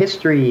a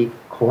history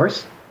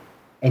course.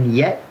 And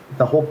yet,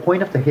 the whole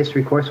point of the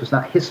history course was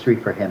not history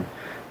for him.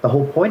 The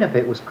whole point of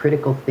it was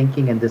critical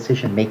thinking and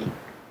decision making.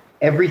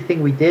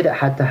 Everything we did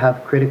had to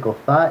have critical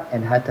thought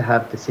and had to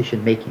have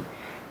decision making.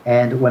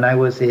 And when I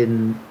was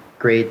in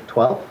grade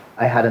 12,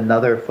 I had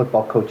another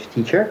football coach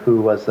teacher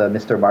who was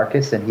Mr.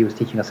 Marcus, and he was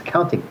teaching us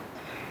accounting.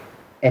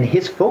 And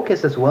his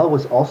focus as well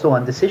was also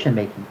on decision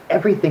making.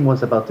 Everything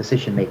was about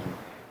decision making.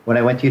 When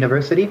I went to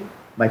university,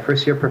 my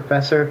first year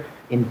professor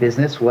in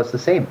business was the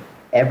same.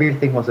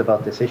 Everything was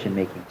about decision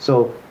making.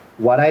 So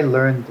what I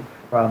learned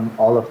from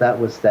all of that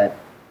was that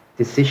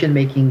decision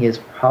making is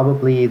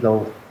probably the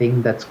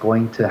thing that's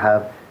going to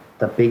have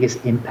the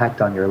biggest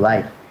impact on your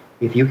life.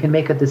 If you can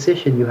make a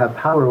decision, you have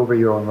power over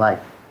your own life.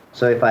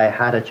 So if I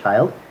had a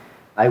child,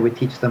 I would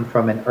teach them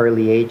from an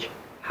early age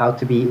how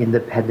to be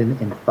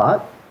independent in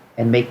thought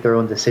and make their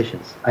own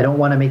decisions. I don't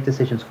want to make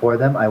decisions for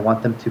them. I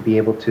want them to be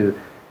able to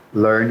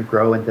learn,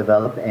 grow, and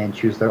develop and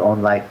choose their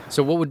own life.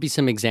 So what would be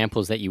some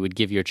examples that you would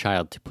give your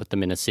child to put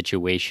them in a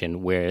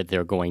situation where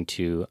they're going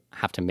to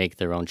have to make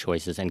their own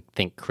choices and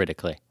think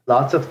critically?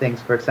 Lots of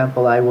things. For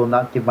example, I will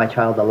not give my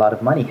child a lot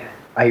of money.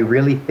 I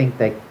really think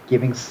that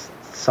giving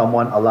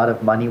someone a lot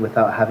of money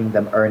without having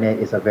them earn it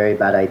is a very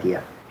bad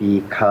idea,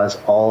 because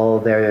all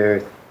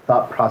their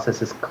thought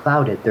process is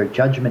clouded, their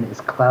judgment is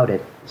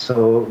clouded.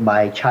 So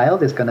my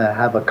child is going to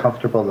have a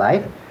comfortable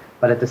life,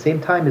 but at the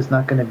same time is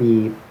not going to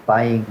be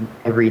buying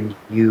every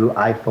new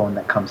iPhone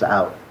that comes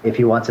out. If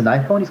he wants an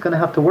iPhone, he's going to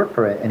have to work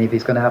for it. And if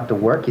he's going to have to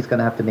work, he's going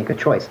to have to make a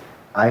choice.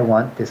 I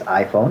want this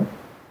iPhone,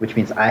 which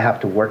means I have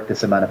to work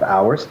this amount of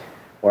hours,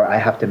 or I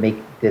have to make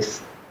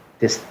this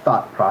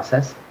thought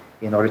process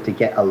in order to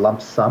get a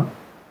lump sum.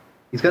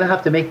 He's going to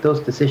have to make those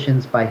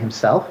decisions by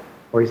himself,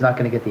 or he's not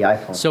going to get the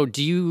iPhone. So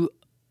do you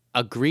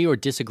agree or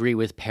disagree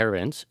with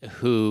parents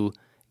who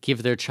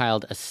give their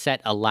child a set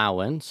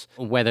allowance,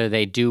 whether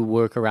they do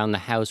work around the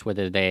house,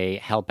 whether they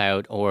help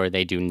out, or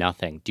they do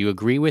nothing? Do you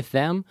agree with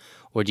them,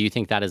 or do you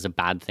think that is a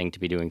bad thing to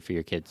be doing for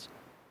your kids?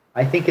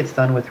 I think it's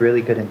done with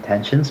really good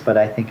intentions, but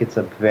I think it's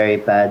a very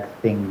bad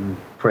thing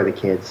for the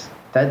kids.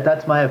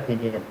 That's my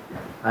opinion.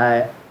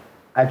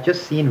 I've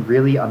just seen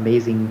really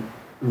amazing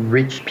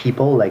rich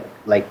people,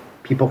 like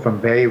people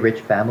from very rich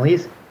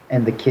families,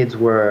 and the kids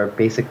were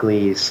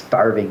basically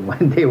starving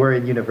when they were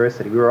in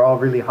university. We were all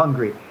really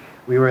hungry.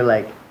 We were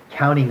like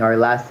counting our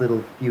last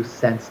little few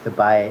cents to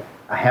buy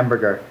a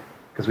hamburger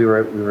because we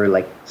were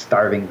like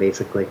starving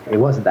basically. It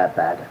wasn't that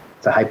bad.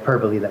 It's a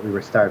hyperbole that we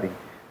were starving.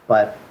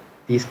 But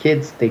these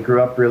kids, they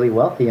grew up really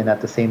wealthy, and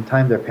at the same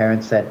time their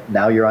parents said,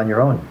 now you're on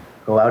your own.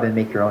 Go out and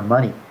make your own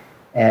money.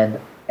 And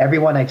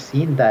everyone I've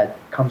seen that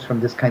comes from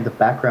this kind of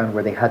background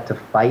where they had to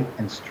fight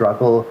and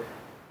struggle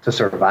to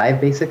survive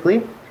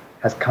basically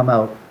has come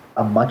out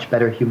a much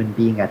better human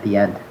being at the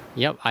end.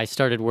 Yep, I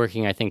started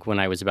working, I think, when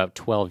I was about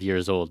 12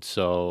 years old,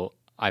 so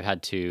I've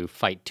had to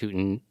fight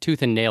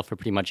tooth and nail for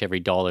pretty much every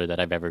dollar that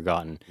I've ever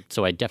gotten.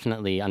 So I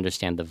definitely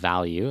understand the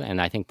value,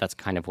 and I think that's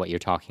kind of what you're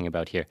talking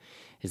about here,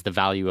 is the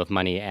value of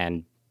money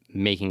and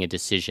making a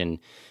decision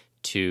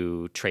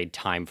to trade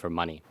time for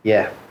money.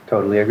 Yeah,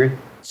 totally agree.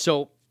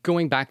 So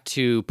going back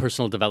to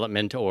personal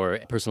development or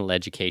personal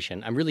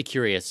education, I'm really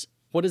curious,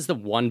 what is the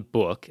one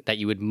book that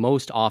you would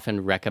most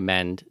often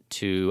recommend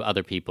to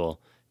other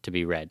people to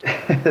be read?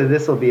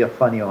 This will be a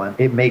funny one.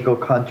 It may go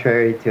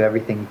contrary to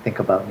everything you think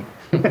about me.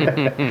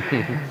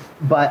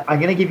 But I'm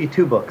going to give you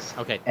two books.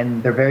 Okay.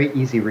 And they're very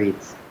easy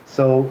reads.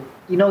 So,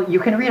 you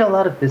can read a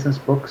lot of business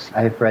books.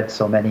 I've read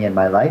so many in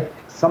my life.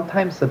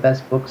 Sometimes the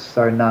best books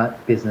are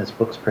not business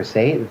books per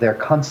se. They're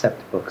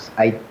concept books.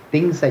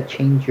 Things that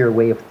change your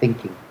way of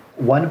thinking.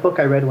 One book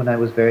I read when I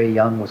was very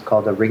young was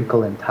called A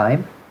Wrinkle in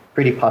Time.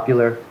 Pretty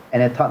popular.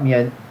 And it taught me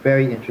a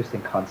very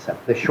interesting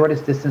concept. The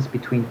shortest distance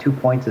between 2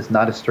 points is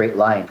not a straight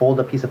line.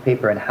 Fold a piece of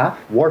paper in half,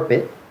 warp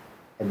it,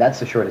 and that's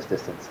the shortest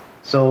distance.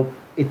 So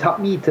it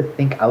taught me to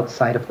think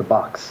outside of the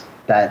box,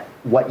 that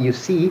what you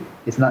see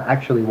is not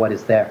actually what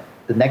is there.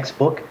 The next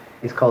book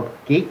is called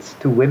Gates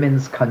to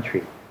Women's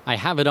Country. I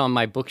have it on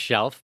my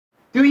bookshelf.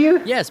 Do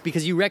you? Yes,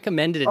 because you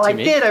recommended it Oh, to I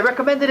me. did. I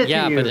recommended it to you.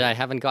 Yeah, but I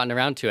haven't gotten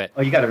around to it.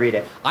 Oh, you got to read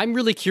it. I'm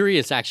really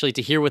curious, actually,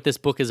 to hear what this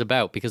book is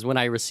about, because when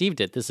I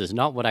received it, this is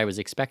not what I was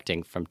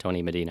expecting from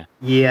Tony Medina.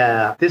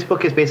 Yeah. This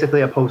book is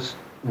basically a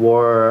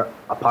post-war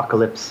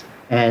apocalypse,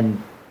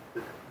 and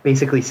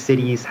basically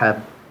cities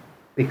have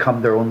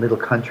become their own little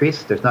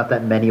countries. There's not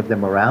that many of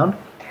them around.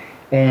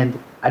 And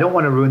I don't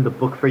want to ruin the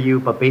book for you,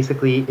 but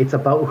basically it's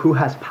about who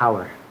has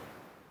power.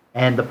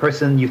 And the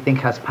person you think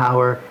has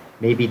power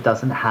maybe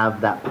doesn't have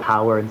that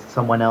power, and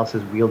someone else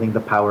is wielding the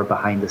power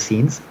behind the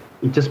scenes.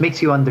 It just makes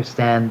you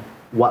understand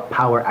what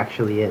power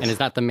actually is. And is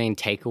that the main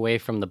takeaway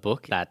from the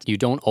book, that you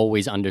don't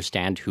always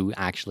understand who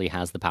actually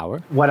has the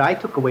power? What I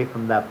took away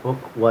from that book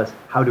was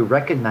how to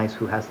recognize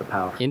who has the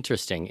power.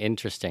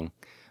 Interesting.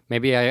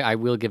 Maybe I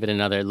will give it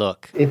another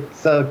look.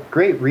 It's a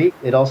great read.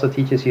 It also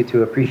teaches you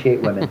to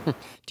appreciate women.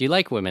 Do you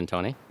like women,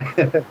 Tony?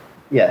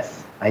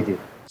 Yes, I do.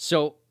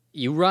 So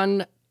you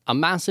run a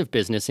massive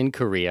business in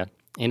Korea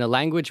in a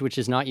language which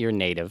is not your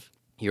native.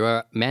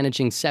 You're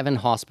managing 7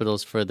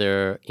 hospitals for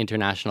their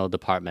international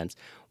departments.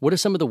 What are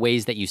some of the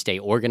ways that you stay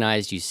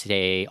organized, you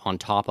stay on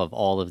top of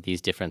all of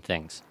these different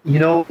things?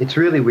 It's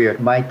really weird.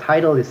 My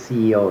title is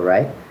CEO,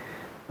 right?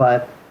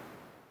 But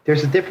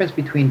there's a difference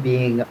between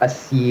being a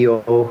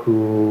CEO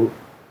who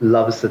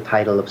loves the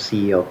title of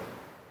CEO.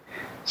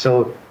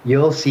 So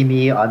you'll see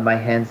me on my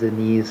hands and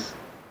knees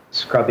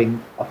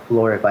scrubbing a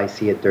floor if I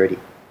see it dirty.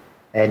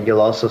 And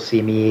you'll also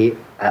see me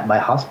at my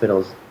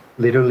hospitals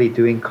literally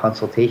doing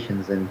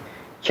consultations and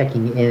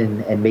checking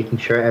in and making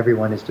sure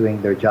everyone is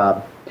doing their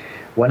job.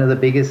 One of the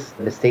biggest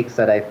mistakes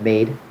that I've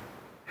made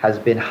has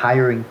been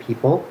hiring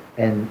people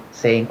and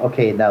saying,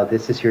 okay, now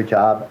this is your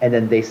job. And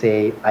then they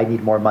say, I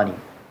need more money.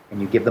 And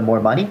you give them more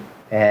money,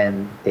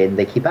 and then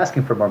they keep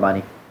asking for more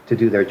money to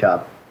do their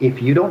job. If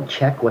you don't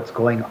check what's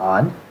going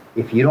on,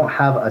 if you don't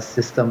have a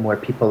system where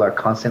people are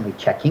constantly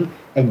checking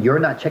and you're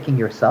not checking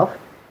yourself,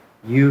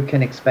 you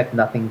can expect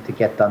nothing to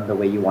get done the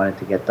way you want it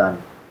to get done.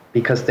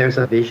 Because there's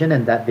a vision,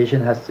 and that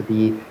vision has to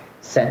be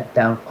sent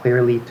down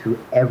clearly to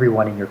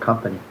everyone in your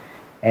company.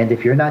 And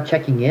if you're not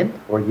checking in,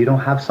 or you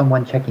don't have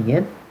someone checking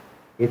in,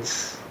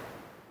 it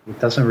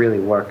doesn't really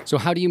work. So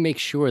how do you make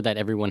sure that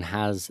everyone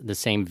has the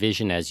same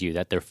vision as you,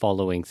 that they're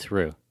following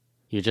through?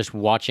 You're just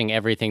watching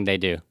everything they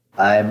do.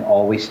 I'm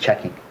always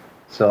checking.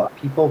 So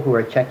people who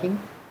are checking,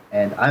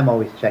 and I'm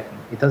always checking.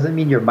 It doesn't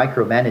mean you're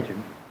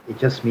micromanaging. It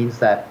just means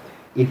that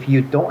if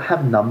you don't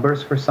have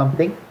numbers for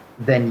something,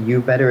 then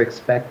you better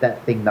expect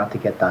that thing not to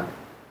get done.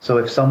 So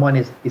if someone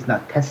is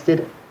not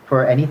tested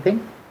for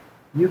anything,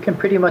 you can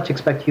pretty much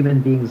expect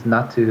human beings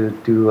not to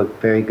do a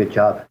very good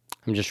job.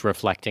 I'm just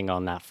reflecting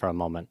on that for a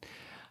moment.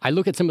 I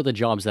look at some of the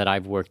jobs that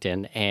I've worked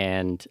in,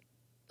 and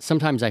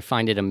sometimes I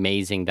find it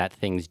amazing that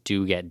things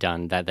do get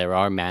done, that there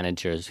are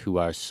managers who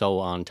are so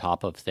on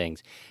top of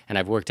things. And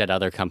I've worked at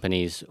other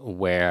companies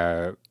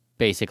where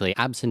basically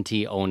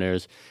absentee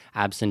owners,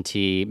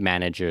 absentee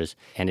managers,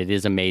 and it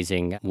is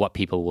amazing what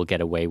people will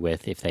get away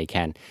with if they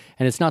can.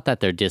 And it's not that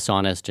they're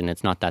dishonest, and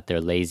it's not that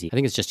they're lazy. I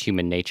think it's just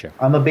human nature.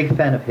 I'm a big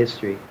fan of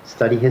history.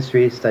 Study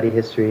history, study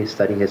history,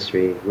 study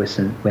history,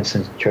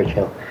 Winston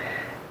Churchill.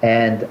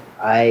 And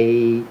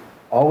I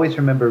always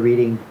remember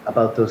reading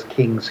about those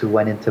kings who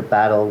went into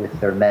battle with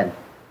their men,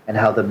 and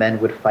how the men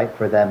would fight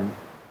for them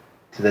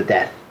to the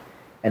death,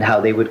 and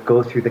how they would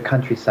go through the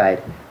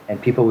countryside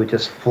and people would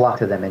just flock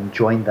to them and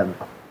join them.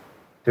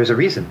 There's a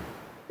reason.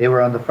 They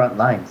were on the front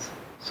lines.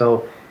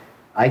 So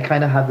I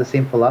kind of have the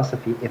same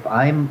philosophy. If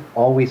I'm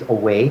always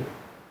away,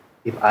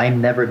 if I'm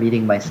never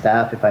meeting my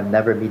staff, if I'm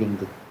never meeting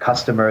the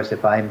customers,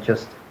 if I'm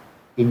just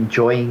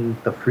enjoying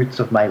the fruits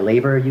of my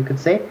labor, you could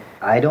say,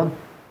 I don't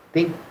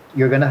think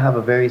you're going to have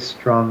a very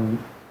strong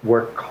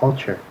work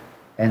culture.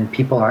 And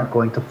people aren't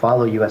going to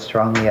follow you as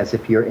strongly as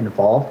if you're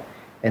involved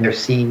and they're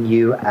seeing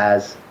you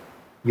as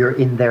you're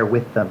in there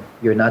with them.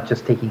 You're not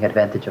just taking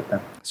advantage of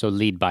them. So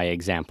lead by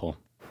example.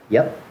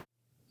 Yep.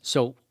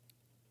 So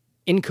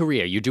in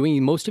Korea, you're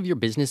doing most of your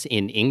business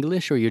in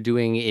English, or you're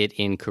doing it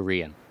in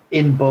Korean?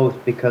 In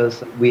both,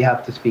 because we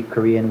have to speak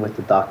Korean with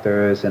the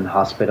doctors and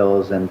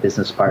hospitals and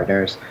business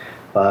partners.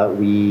 but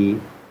we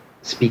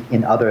speak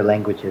in other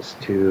languages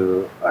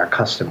to our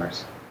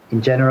customers.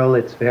 In general,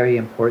 it's very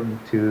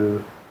important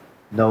to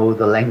know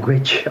the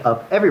language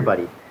of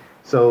everybody.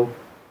 So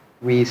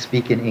we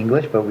speak in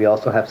English, but we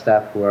also have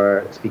staff who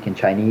are speaking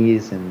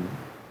Chinese and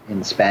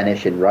in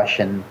Spanish, in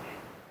Russian,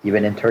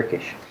 even in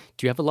Turkish.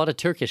 Do you have a lot of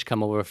Turkish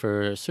come over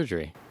for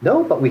surgery?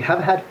 No, but we have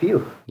had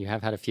few. You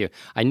have had a few.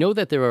 I know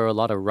that there are a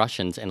lot of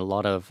Russians and a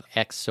lot of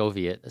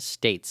ex-Soviet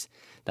states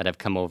that have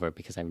come over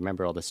because I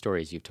remember all the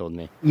stories you've told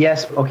me.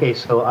 Yes, okay,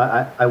 so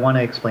I want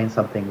to explain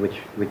something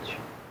which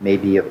may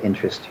be of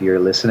interest to your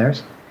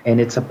listeners, and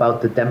it's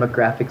about the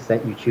demographics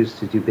that you choose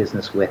to do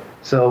business with.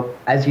 So,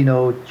 as you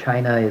know,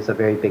 China is a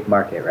very big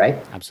market, right?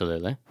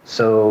 Absolutely.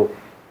 So,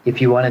 if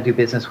you want to do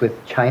business with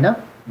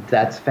China,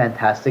 that's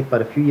fantastic,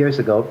 but a few years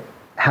ago,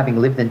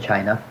 having lived in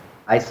China,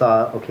 I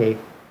saw, okay,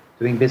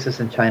 doing business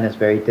in China is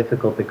very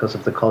difficult because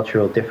of the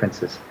cultural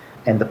differences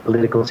and the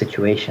political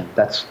situation.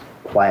 That's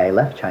why I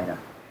left China.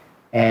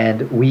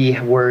 And we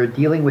were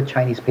dealing with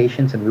Chinese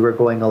patients and we were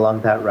going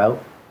along that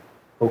route,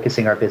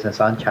 focusing our business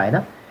on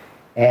China.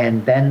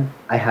 And then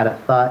I had a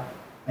thought,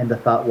 and the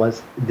thought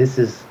was, this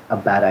is a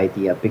bad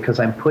idea because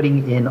I'm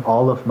putting in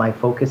all of my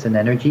focus and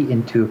energy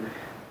into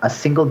a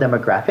single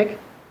demographic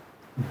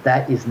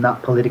that is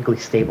not politically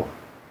stable.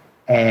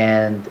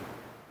 And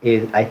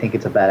I think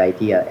it's a bad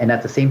idea. And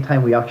at the same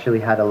time, we actually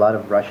had a lot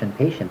of Russian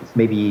patients.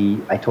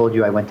 Maybe I told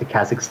you I went to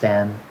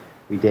Kazakhstan.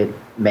 We did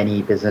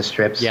many business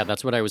trips. Yeah,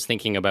 that's what I was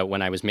thinking about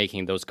when I was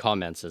making those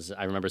comments. Is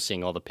I remember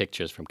seeing all the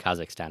pictures from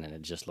Kazakhstan and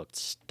it just looked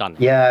stunning.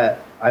 Yeah,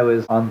 I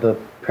was on the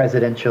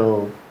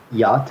presidential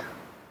yacht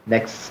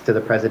next to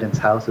the president's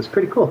house. It was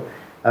pretty cool.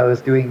 I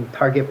was doing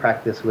target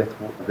practice with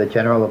the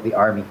general of the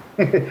army.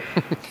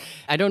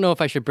 I don't know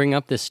if I should bring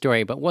up this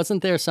story, but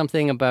wasn't there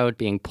something about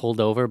being pulled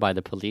over by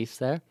the police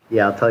there?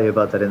 Yeah, I'll tell you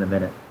about that in a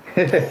minute.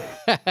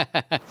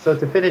 So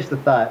to finish the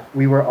thought,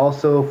 we were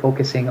also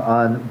focusing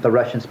on the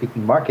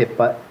Russian-speaking market,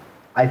 but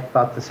I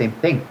thought the same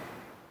thing.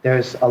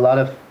 There's a lot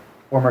of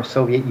former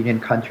Soviet Union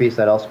countries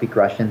that all speak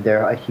Russian.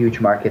 They're a huge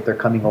market. They're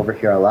coming over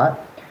here a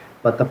lot,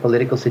 but the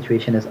political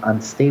situation is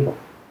unstable.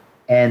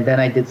 And then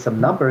I did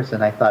some numbers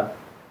and I thought,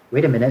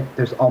 wait a minute,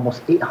 there's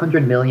almost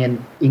 800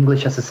 million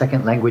English as a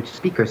second language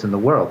speakers in the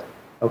world.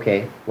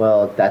 Okay,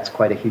 well, that's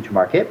quite a huge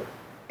market.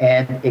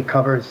 And it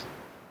covers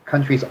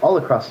countries all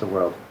across the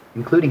world,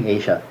 including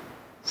Asia.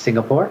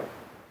 Singapore,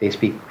 they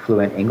speak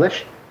fluent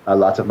English.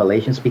 Lots of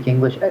Malaysians speak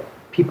English.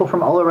 People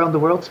from all around the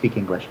world speak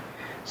English.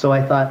 So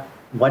I thought,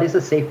 what is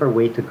a safer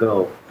way to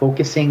go?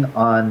 Focusing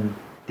on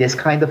this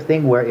kind of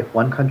thing where if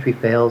one country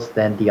fails,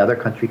 then the other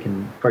country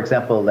can, for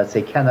example, let's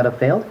say Canada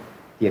failed,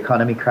 the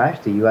economy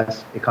crashed, the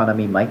US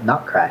economy might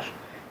not crash.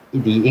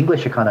 The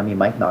English economy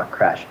might not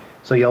crash.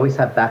 So you always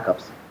have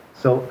backups.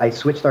 So I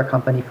switched our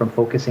company from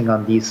focusing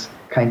on these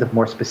kind of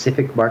more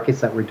specific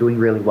markets that were doing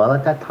really well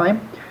at that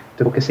time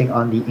to focusing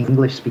on the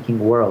English-speaking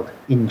world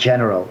in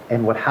general.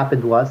 And what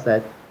happened was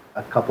that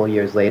a couple of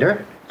years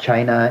later,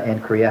 China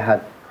and Korea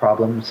had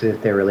problems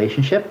with their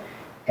relationship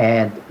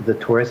and the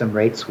tourism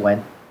rates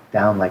went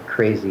down like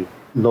crazy.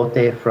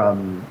 Lotte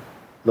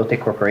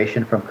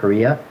Corporation from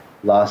Korea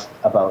lost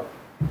about,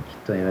 I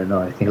don't even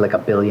know, I think like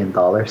 $1 billion.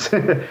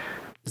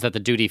 Is that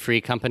the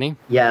duty-free company?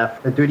 Yeah,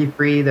 the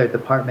duty-free, their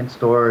department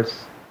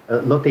stores.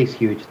 Lotte's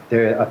huge.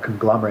 They're a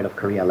conglomerate of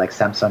Korea, like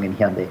Samsung and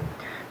Hyundai.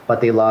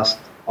 But they lost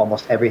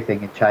almost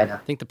everything in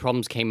China. I think the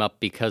problems came up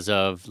because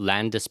of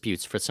land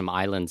disputes for some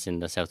islands in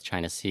the South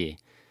China Sea.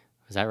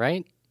 Is that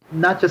right?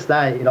 Not just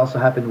that. It also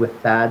happened with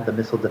THAAD, the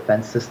missile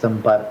defense system.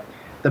 But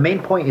the main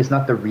point is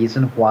not the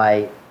reason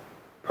why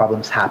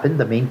problems happen.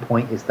 The main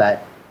point is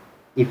that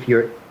if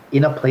you're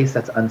in a place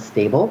that's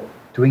unstable,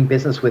 doing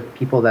business with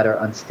people that are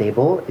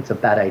unstable, it's a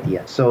bad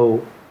idea.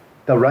 So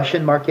the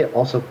Russian market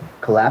also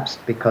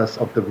collapsed because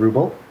of the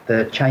ruble.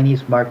 The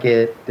Chinese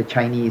market, the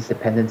Chinese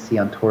dependency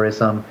on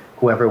tourism,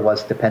 whoever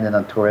was dependent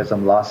on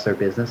tourism lost their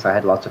business. I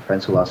had lots of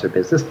friends who lost their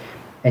business.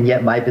 And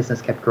yet my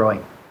business kept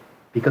growing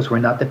because we're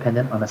not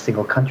dependent on a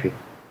single country.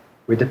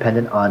 We're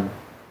dependent on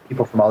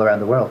people from all around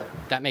the world.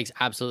 That makes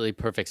absolutely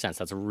perfect sense.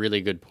 That's a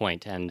really good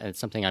point, and it's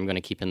something I'm going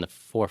to keep in the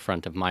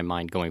forefront of my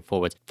mind going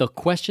forward. The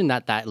question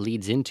that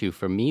leads into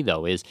for me,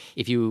 though, is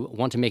if you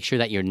want to make sure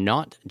that you're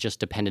not just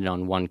dependent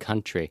on one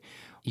country,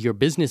 your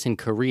business in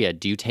Korea,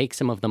 do you take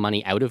some of the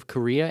money out of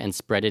Korea and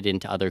spread it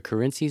into other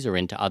currencies or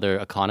into other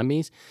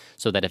economies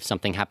so that if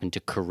something happened to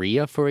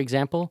Korea, for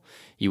example,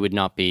 you would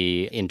not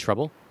be in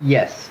trouble?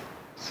 Yes.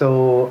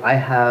 So I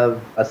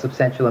have a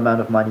substantial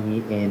amount of money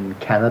in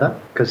Canada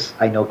because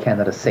I know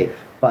Canada's safe.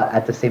 But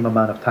at the same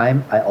amount of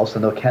time, I also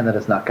know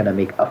Canada's not going to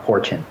make a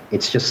fortune.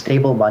 It's just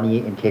stable money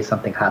in case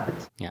something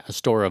happens. Yeah, a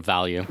store of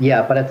value.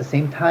 Yeah, but at the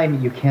same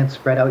time, you can't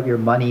spread out your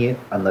money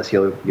unless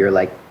you're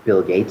like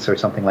Bill Gates or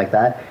something like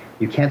that.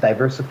 You can't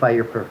diversify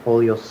your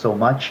portfolio so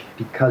much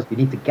because you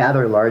need to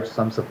gather large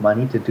sums of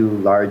money to do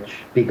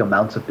big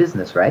amounts of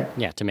business, right?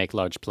 Yeah, to make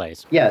large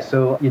plays. Yeah,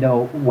 so,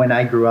 when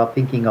I grew up,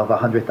 thinking of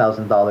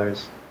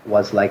 $100,000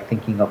 was like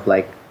thinking of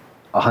like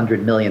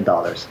 $100 million,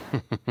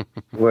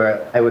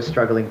 where I was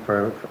struggling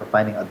for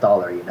finding a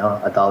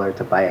dollar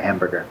to buy a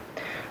hamburger.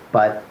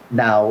 but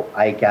now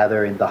I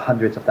gather in the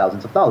hundreds of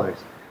thousands of dollars.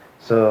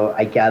 So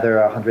I gather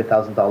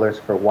 $100,000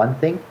 for one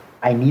thing.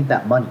 I need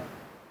that money.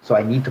 So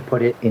I need to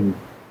put it in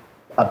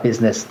a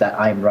business that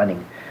I'm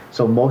running.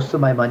 So most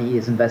of my money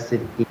is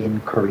invested in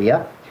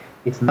Korea.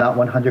 It's not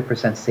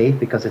 100% safe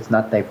because it's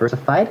not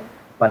diversified,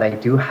 but I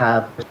do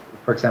have,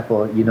 for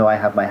example, I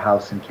have my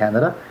house in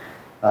Canada.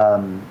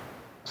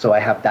 So I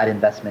have that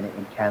investment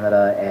in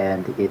Canada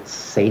and it's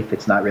safe.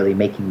 It's not really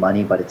making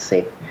money, but it's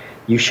safe.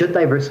 You should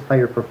diversify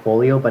your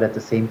portfolio, but at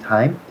the same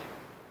time,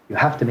 you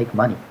have to make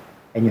money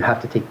and you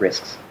have to take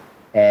risks.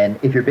 And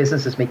if your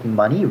business is making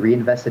money,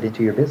 reinvest it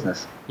into your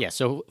business. Yeah,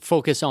 so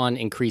focus on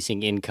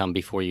increasing income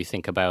before you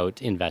think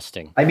about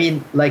investing. I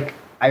mean,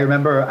 I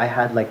remember I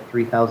had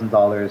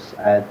 $3,000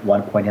 at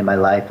one point in my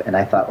life, and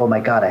I thought, oh my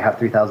God, I have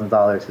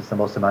 $3,000. It's the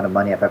most amount of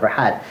money I've ever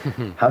had.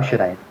 How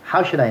should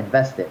I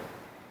invest it?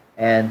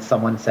 And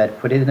someone said,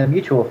 put it in a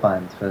mutual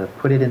fund,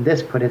 put it in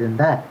this, put it in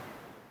that.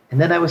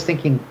 And then I was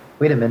thinking,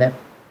 wait a minute,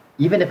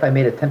 even if I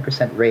made a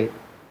 10% rate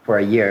for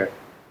a year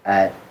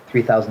at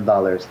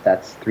 $3,000,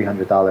 that's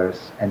 $300,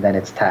 and then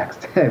it's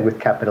taxed with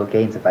capital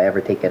gains if I ever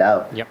take it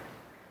out. Yep.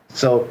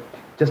 So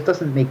just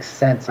doesn't make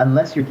sense.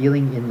 Unless you're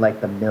dealing in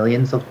the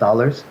millions of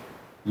dollars,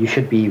 you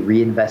should be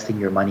reinvesting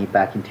your money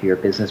back into your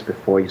business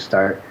before you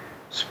start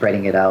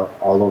spreading it out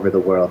all over the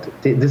world.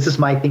 This is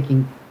my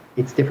thinking.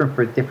 It's different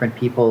for different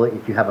people.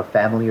 If you have a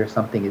family or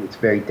something, it's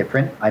very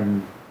different.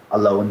 I'm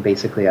alone,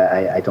 basically.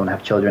 I don't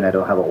have children. I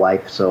don't have a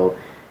wife. So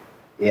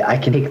I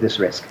can take this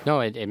risk. No,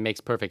 it makes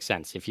perfect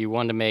sense. If you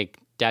want to make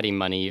daddy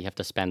money, you have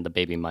to spend the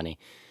baby money.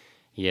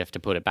 You have to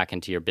put it back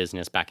into your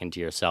business, back into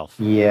yourself.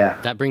 Yeah.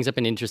 That brings up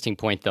an interesting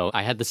point, though.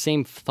 I had the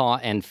same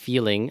thought and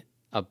feeling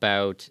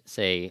about,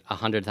 say,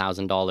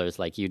 $100,000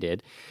 like you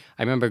did.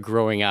 I remember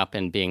growing up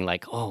and being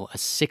like, oh, a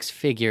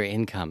six-figure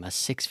income.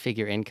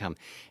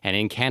 And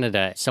in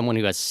Canada, someone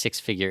who has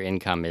six-figure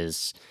income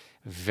is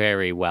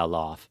very well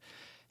off.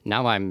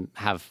 Now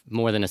have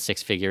more than a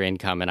six-figure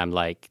income, and I'm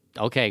like,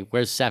 okay,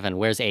 where's 7?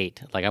 Where's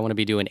 8? I want to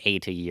be doing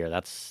 8 a year.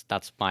 That's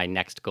my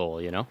next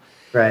goal,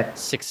 Right.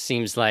 6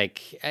 seems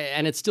like,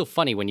 and it's still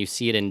funny when you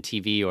see it in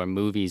TV or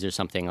movies or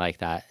something like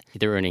that.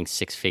 They're earning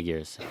 6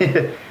 figures.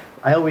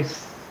 I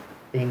always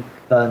think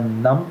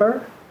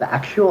the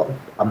actual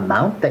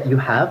amount that you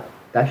have,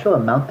 the actual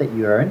amount that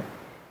you earn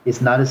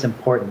is not as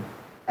important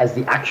as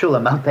the actual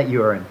amount that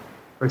you earn.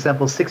 For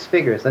example, 6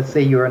 figures. Let's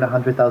say you earn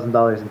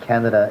 $100,000 in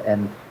Canada,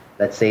 and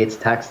let's say it's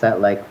taxed at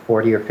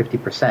 40 or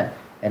 50%.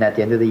 And at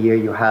the end of the year,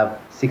 you have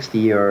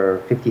 $60,000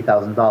 or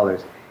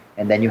 $50,000.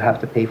 And then you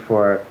have to pay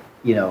for,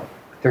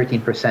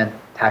 13%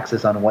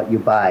 taxes on what you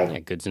buy. Yeah,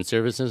 goods and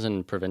services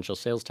and provincial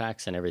sales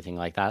tax and everything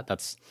like that.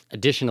 That's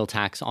additional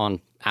tax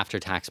on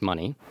after-tax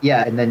money.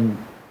 Yeah, and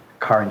then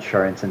car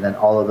insurance and then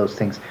all of those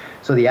things.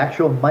 So the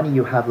actual money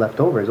you have left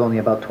over is only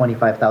about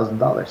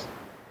 $25,000.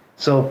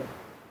 So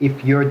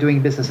if you're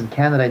doing business in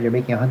Canada and you're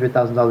making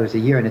 $100,000 a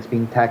year and it's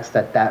being taxed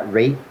at that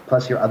rate,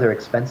 plus your other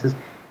expenses,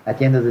 at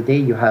the end of the day,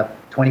 you have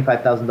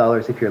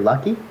 $25,000 if you're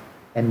lucky.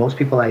 And most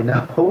people I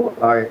know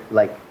are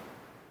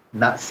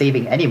not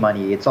saving any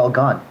money. It's all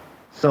gone.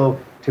 So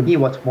to me,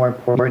 what's more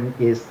important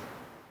is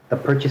the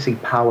purchasing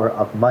power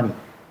of money.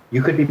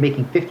 You could be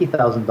making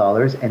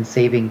 $50,000 and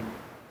saving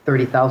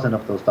 $30,000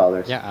 of those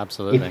dollars. Yeah,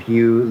 absolutely. If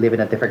you live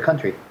in a different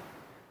country.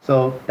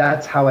 So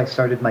that's how I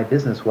started my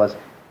business. Was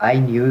I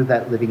knew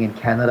that living in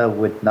Canada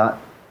would not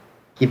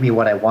give me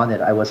what I wanted.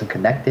 I wasn't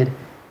connected.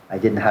 I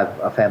didn't have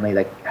a family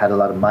that had a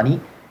lot of money,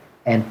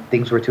 and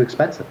things were too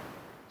expensive.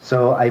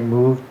 So I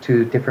moved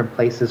to different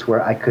places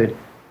where I could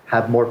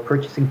have more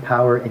purchasing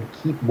power and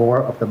keep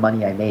more of the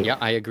money I made. Yeah,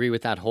 I agree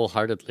with that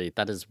wholeheartedly.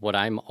 That is what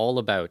I'm all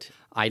about.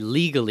 I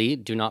legally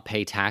do not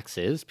pay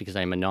taxes because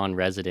I'm a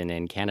non-resident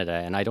in Canada,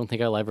 and I don't think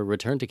I'll ever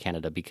return to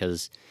Canada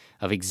because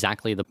of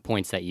exactly the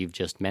points that you've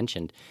just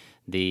mentioned.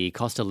 The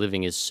cost of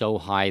living is so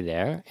high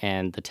there,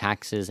 and the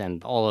taxes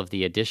and all of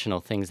the additional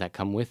things that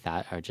come with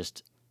that are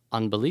just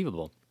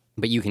unbelievable.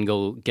 But you can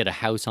go get a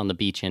house on the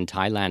beach in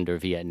Thailand or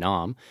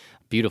Vietnam,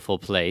 beautiful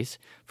place,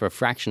 for a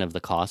fraction of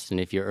the cost. And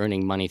if you're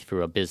earning money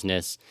through a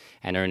business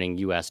and earning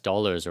US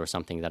dollars or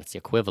something that's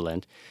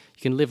equivalent,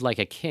 you can live like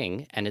a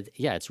king. And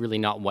it's really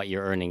not what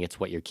you're earning, it's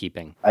what you're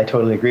keeping. I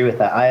totally agree with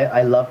that.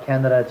 I love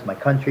Canada. It's my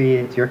country.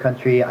 It's your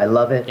country. I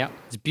love it. Yeah,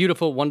 it's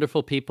beautiful,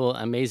 wonderful people,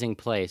 amazing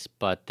place,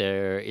 but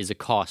there is a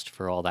cost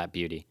for all that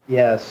beauty.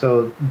 Yeah,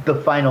 so the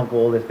final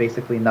goal is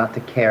basically not to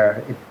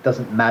care. It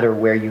doesn't matter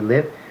where you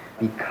live,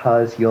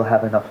 because you'll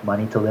have enough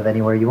money to live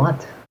anywhere you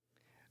want.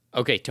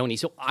 Okay, Tony,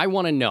 so I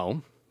want to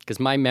know, because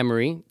my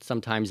memory,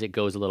 sometimes it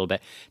goes a little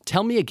bit.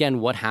 Tell me again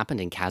what happened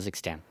in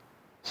Kazakhstan.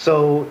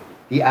 So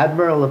the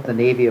admiral of the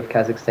Navy of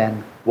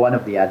Kazakhstan, one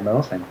of the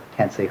admirals, I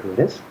can't say who it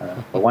is,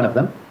 but one of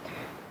them,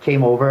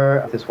 came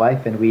over with his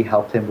wife, and we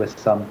helped him with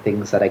some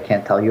things that I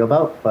can't tell you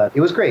about. But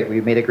it was great.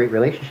 We made a great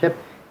relationship,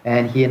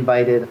 and he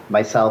invited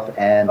myself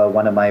and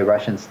one of my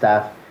Russian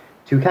staff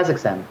to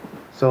Kazakhstan.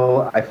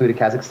 So I flew to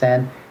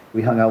Kazakhstan.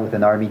 We hung out with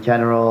an army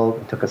general.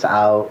 He took us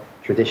out,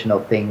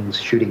 traditional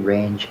things, shooting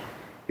range.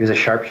 He was a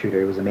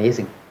sharpshooter. It was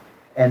amazing.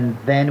 And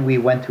then we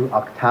went to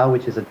Aktau,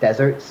 which is a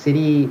desert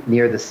city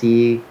near the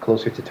sea,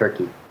 closer to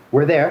Turkey.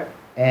 We're there,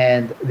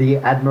 and the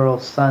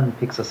admiral's son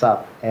picks us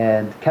up.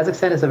 And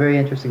Kazakhstan is a very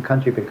interesting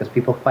country because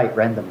people fight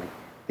randomly.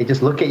 They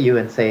just look at you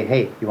and say,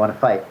 hey, you want to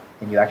fight?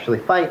 And you actually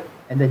fight,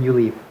 and then you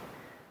leave.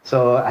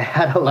 So I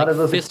had a lot of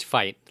those. Fist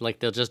fight. Like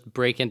they'll just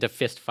break into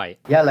fist fight.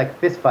 Yeah, like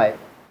fist fight.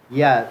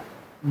 Yeah,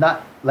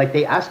 not like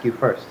they ask you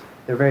first.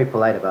 They're very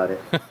polite about it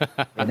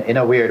in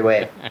a weird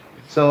way.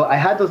 So I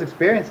had those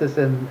experiences,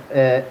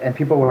 and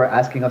people were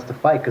asking us to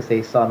fight because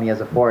they saw me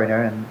as a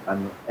foreigner,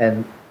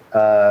 and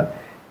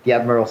the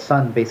admiral's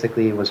son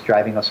basically was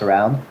driving us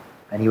around,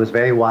 and he was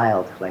very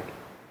wild, like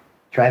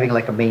driving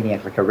like a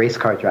maniac, like a race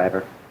car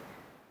driver,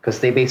 because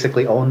they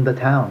basically owned the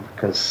town.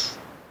 Because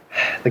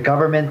the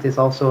government is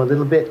also a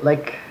little bit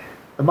like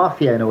the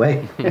mafia in a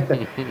way.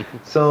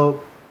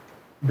 So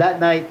that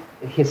night,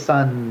 his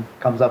son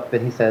comes up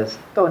and he says,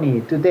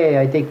 Tony, today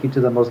I take you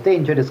to the most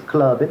dangerous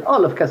club in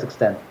all of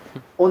Kazakhstan.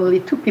 Only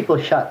 2 people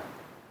shot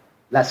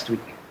last week.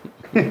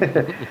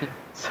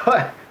 So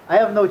I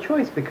have no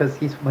choice because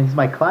he's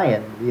my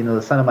client,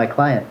 the son of my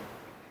client.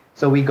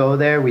 So we go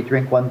there, we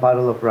drink 1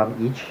 bottle of rum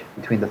each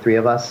between the 3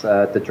 of us,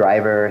 the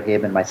driver,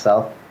 him, and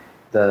myself.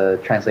 The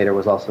translator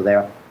was also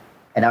there.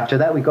 And after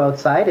that, we go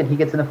outside and he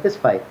gets in a fist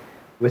fight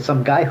with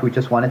some guy who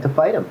just wanted to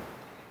fight him.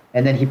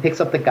 And then he picks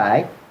up the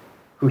guy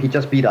who he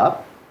just beat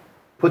up,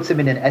 puts him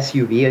in an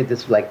SUV,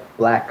 this like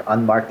black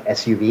unmarked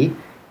SUV,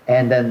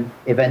 and then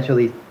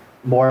eventually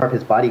more of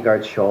his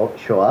bodyguards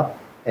show up,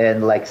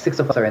 and like 6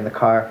 of us are in the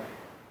car,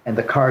 and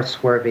the car is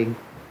swerving.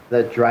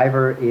 The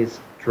driver is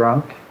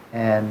drunk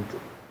and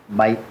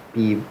might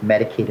be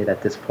medicated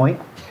at this point.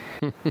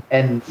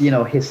 And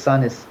his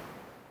son is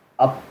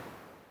up.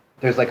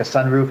 There's like a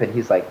sunroof, and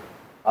he's like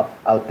up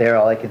out there.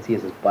 All I can see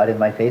is his butt in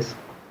my face.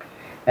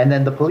 And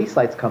then the police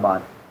lights come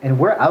on, and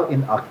we're out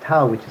in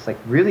Aktau, which is like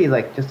really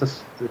like just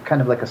a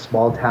kind of like a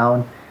small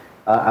town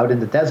out in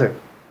the desert.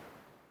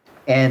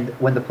 And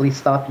when the police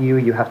stop you,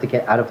 you have to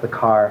get out of the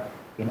car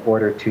in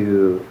order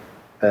to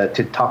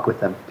talk with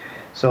them.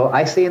 So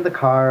I stay in the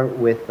car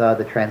with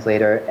the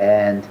translator,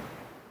 and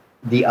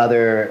the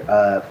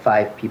other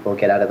 5 people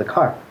get out of the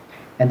car.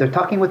 And they're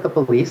talking with the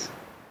police,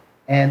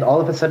 and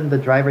all of a sudden the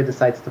driver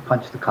decides to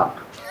punch the cop.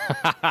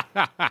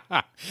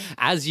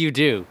 As you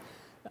do.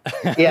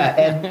 Yeah,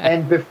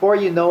 and before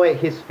you know it,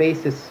 his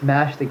face is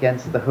smashed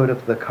against the hood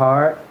of the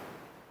car.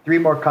 3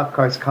 more cop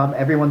cars come,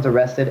 everyone's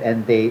arrested,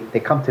 and they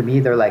come to me,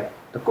 they're like,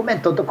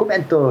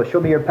 documento, show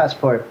me your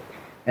passport.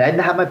 And I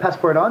didn't have my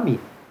passport on me.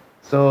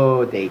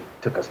 So they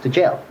took us to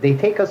jail. They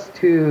take us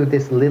to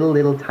this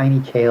little tiny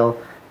jail.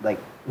 Like,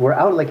 we're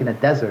out like in a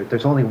desert.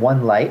 There's only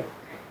 1 light.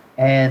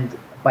 And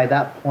by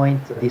that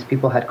point, these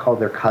people had called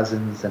their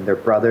cousins and their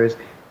brothers,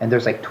 and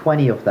there's like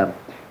 20 of them.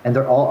 And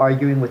they're all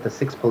arguing with the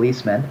 6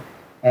 policemen.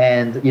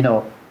 And,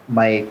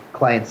 my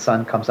client's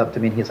son comes up to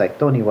me and he's like,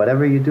 Tony,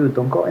 whatever you do,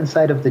 don't go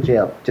inside of the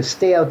jail. Just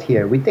stay out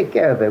here. We take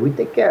care of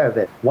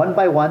it. One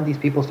by one, these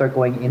people start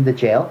going in the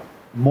jail.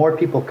 More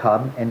people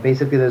come, and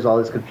basically there's all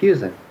this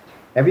confusion.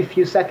 Every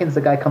few seconds,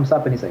 the guy comes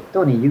up and he's like,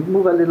 Tony, you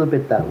move a little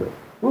bit that way.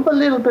 Move a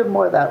little bit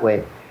more that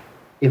way.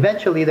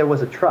 Eventually, there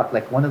was a truck,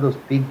 like one of those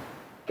big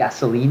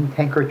gasoline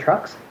tanker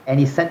trucks, and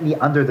he sent me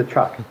under the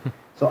truck.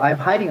 So I'm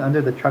hiding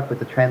under the truck with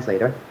the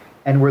translator,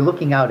 and we're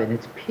looking out, and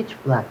it's pitch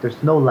black.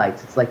 There's no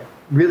lights. It's like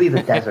really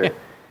the desert.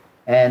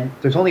 And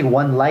there's only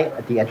 1 light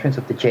at the entrance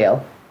of the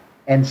jail.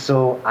 And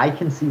so I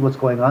can see what's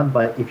going on,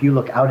 but if you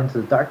look out into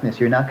the darkness,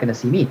 you're not going to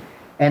see me.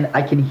 And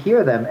I can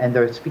hear them, and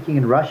they're speaking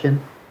in Russian,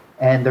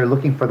 and they're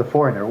looking for the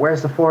foreigner.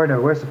 Where's the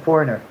foreigner? Where's the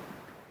foreigner?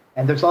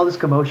 And there's all this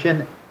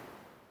commotion.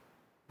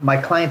 My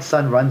client's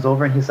son runs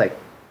over, and he's like,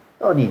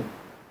 Tony,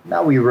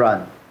 now we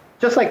run.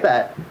 Just like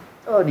that.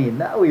 Tony,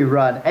 now we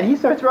run. And he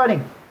starts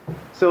running.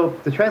 So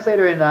the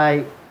translator and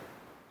I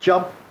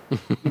jump,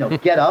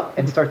 get up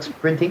and start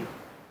sprinting.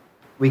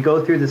 We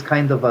go through this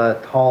kind of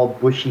a tall,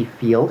 bushy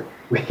field.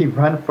 We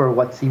run for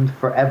what seemed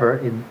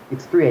forever.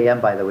 It's 3 a.m.,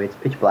 by the way. It's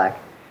pitch black.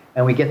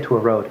 And we get to a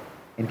road.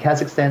 In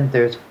Kazakhstan,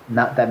 there's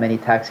not that many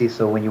taxis,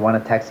 so when you want a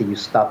taxi, you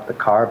stop the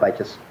car by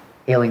just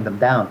hailing them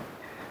down.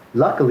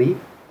 Luckily,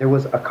 there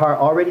was a car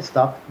already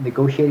stopped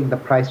negotiating the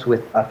price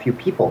with a few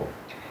people.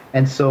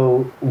 And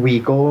so we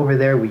go over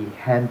there, we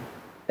hand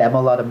them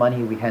a lot of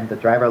money, we hand the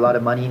driver a lot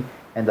of money,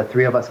 and the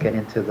 3 of us get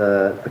into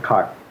the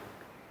car.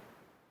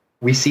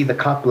 We see the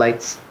cop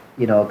lights,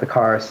 the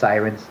car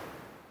sirens,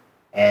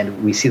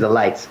 and we see the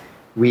lights.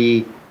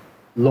 We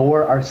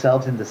lower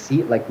ourselves in the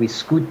seat, like we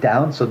scoot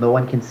down so no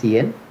one can see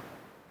in.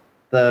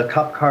 The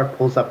cop car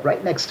pulls up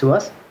right next to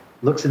us,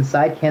 looks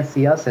inside, can't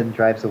see us, and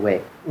drives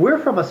away. We're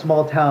from a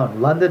small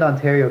town, London,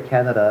 Ontario,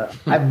 Canada.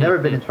 I've never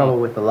been in trouble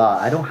with the law.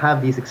 I don't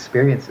have these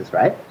experiences,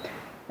 right?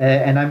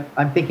 And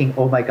I'm thinking,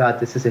 oh my God,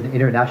 this is an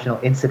international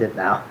incident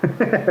now.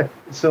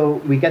 So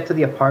we get to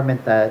the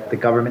apartment that the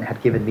government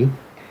had given me,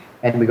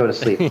 and we go to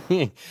sleep.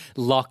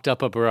 Locked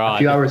up abroad. A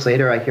few hours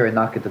later, I hear a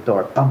knock at the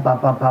door. Bum, bum,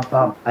 bum, bum,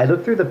 bum. I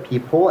look through the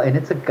peephole, and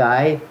it's a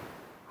guy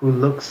who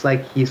looks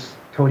like he's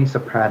Tony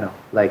Soprano.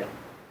 Like,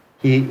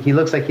 he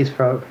looks like he's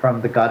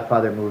from the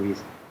Godfather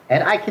movies.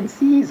 And I can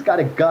see he's got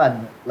a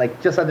gun,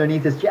 like just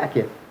underneath his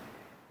jacket.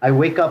 I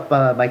wake up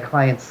my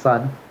client's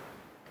son,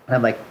 and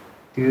I'm like,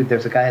 dude,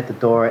 there's a guy at the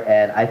door,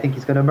 and I think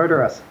he's going to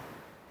murder us.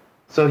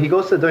 So he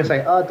goes to the door and he's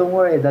like, oh, don't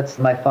worry, that's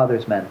my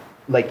father's man.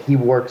 Like, he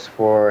works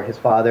for his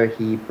father.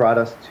 He brought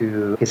us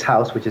to his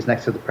house, which is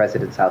next to the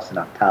president's house in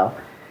Octal.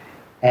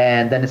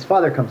 And then his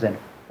father comes in,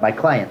 my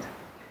client.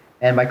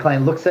 And my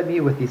client looks at me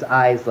with these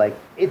eyes like,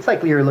 it's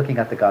like you're looking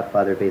at The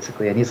Godfather,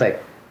 basically. And he's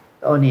like,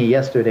 Tony,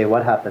 yesterday,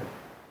 what happened?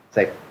 It's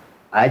like,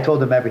 I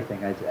told him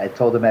everything. I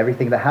told him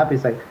everything that happened.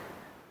 He's like,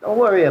 don't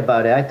worry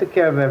about it. I took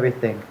care of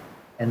everything.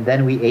 And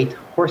then we ate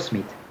horse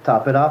meat.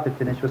 Top it off, it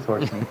finished with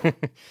horse meat.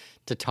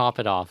 To top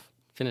it off,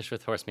 finish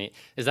with horse meat.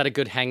 Is that a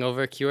good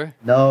hangover cure?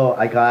 No,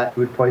 I got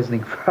food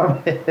poisoning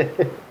from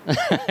it.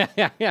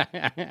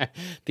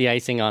 The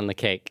icing on the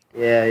cake.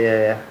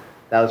 Yeah.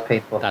 That was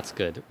painful. That's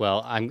good.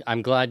 Well,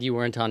 I'm glad you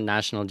weren't on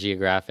National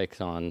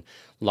Geographic on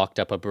Locked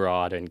Up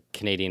Abroad, and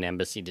Canadian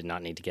Embassy did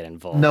not need to get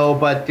involved. No,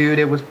 but dude,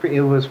 it was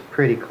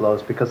pretty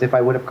close, because if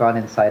I would have gone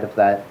inside of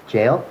that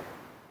jail,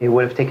 it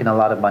would have taken a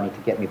lot of money to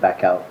get me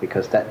back out,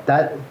 because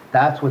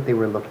that's what they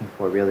were looking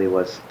for, really,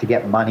 was to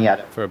get money out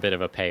of it. For a bit of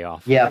a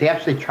payoff. Yeah, they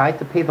actually tried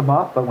to pay them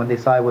off, but when they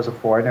saw I was a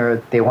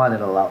foreigner, they wanted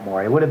a lot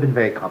more. It would have been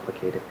very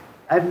complicated.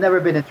 I've never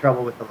been in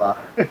trouble with the law.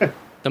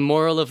 The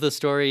moral of the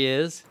story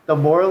is? The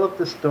moral of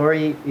the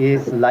story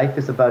is life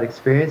is about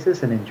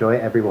experiences, and enjoy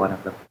every one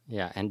of them.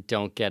 Yeah, and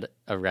don't get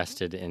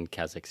arrested in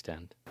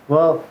Kazakhstan.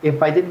 Well,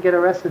 if I didn't get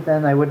arrested,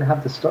 then I wouldn't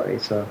have the story,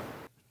 so...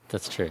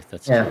 That's true.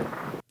 It's a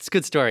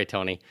good story,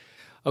 Tony.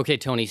 Okay,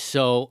 Tony,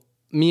 so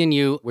me and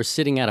you, we're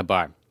sitting at a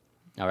bar,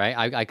 all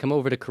right? I come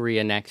over to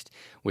Korea next.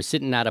 We're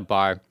sitting at a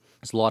bar.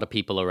 There's a lot of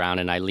people around,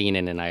 and I lean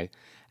in, and I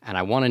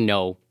want to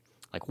know,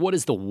 like, what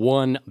is the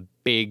one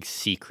big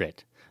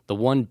secret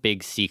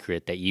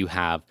that you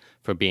have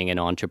for being an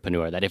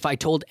entrepreneur, that if I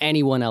told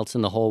anyone else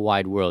in the whole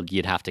wide world,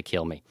 you'd have to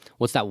kill me?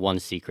 What's that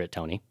one secret,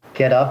 Tony?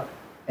 Get up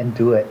and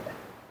do it.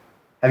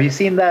 Have you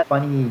seen that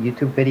funny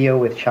YouTube video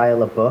with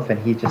Shia LaBeouf,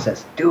 and he just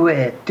says, do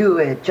it,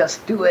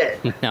 just do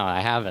it? No, I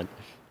haven't.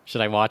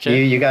 Should I watch it?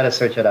 You got to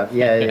search it up.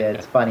 Yeah,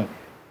 it's funny.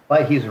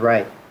 But he's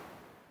right.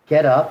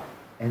 Get up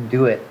and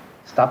do it.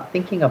 Stop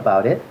thinking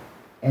about it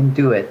and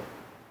do it.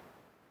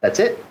 That's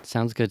it.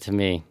 Sounds good to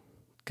me.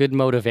 Good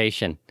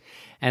motivation.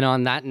 And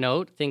on that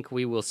note, I think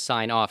we will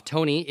sign off.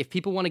 Tony, if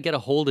people want to get a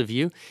hold of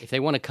you, if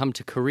they want to come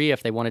to Korea,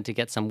 if they wanted to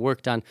get some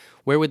work done,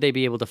 where would they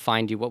be able to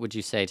find you? What would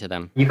you say to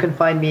them? You can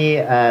find me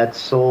at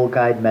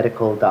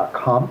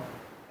soulguidemedical.com.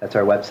 That's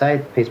our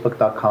website.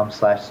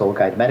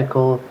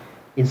 Facebook.com/soulguidemedical.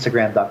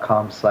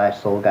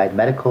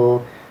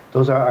 Instagram.com/soulguidemedical.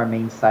 Those are our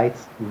main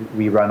sites.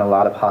 We run a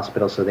lot of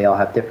hospitals, so they all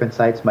have different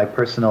sites. My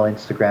personal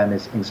Instagram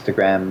is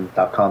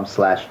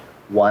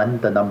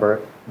instagram.com/one, the number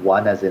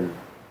one as in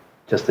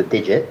just a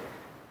digit.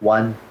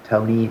 One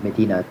Tony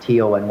Medina,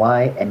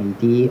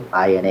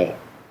 TonyMedina.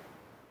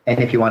 And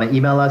if you want to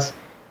email us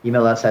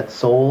at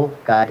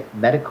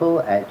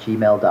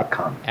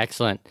soulguidemedical@gmail.com.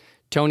 Excellent.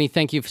 Tony,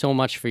 thank you so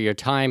much for your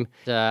time.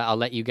 I'll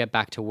let you get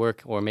back to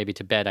work, or maybe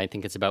to bed. I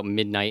think it's about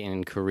midnight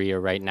in Korea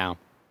right now.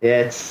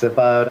 It's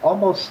about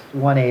almost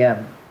 1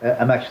 a.m.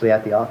 I'm actually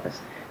at the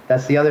office.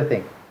 That's the other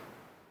thing.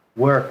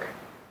 Work.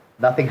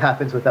 Nothing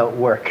happens without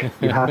work.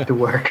 You have to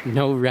work.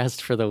 No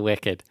rest for the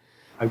wicked.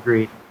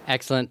 Agreed.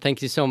 Excellent.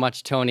 Thank you so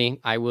much, Tony.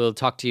 I will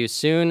talk to you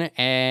soon.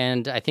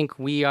 And I think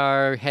we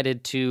are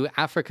headed to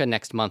Africa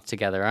next month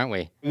together, aren't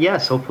we?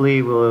 Yes,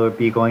 hopefully we'll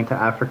be going to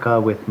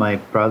Africa with my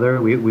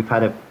brother. We've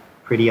had a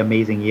pretty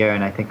amazing year,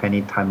 and I think I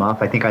need time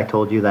off. I think I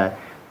told you that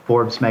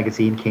Forbes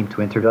magazine came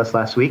to interview us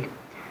last week,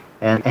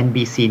 and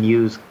NBC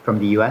News from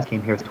the US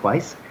came here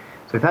twice.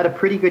 So we've had a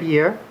pretty good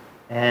year,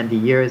 and the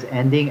year is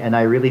ending, and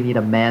I really need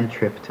a man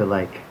trip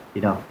to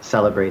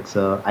celebrate.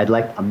 So I'd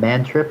like a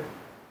man trip.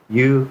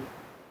 You,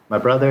 my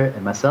brother,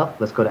 and myself,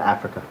 let's go to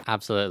Africa.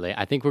 Absolutely.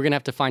 I think we're going to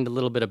have to find a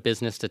little bit of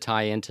business to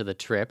tie into the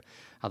trip.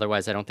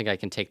 Otherwise, I don't think I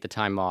can take the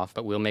time off,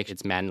 but we'll make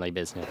it manly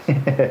business.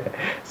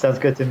 Sounds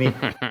good to me.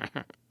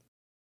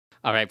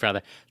 All right,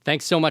 brother.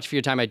 Thanks so much for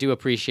your time. I do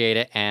appreciate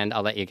it, and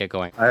I'll let you get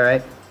going. All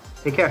right.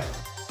 Take care.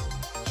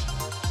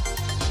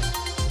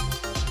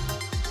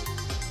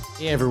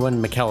 Hey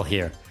everyone, Mikkel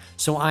here.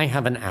 So I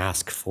have an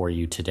ask for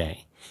you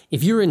today.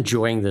 If you're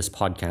enjoying this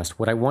podcast,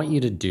 what I want you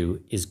to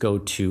do is go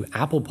to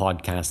Apple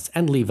Podcasts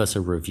and leave us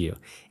a review.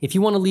 If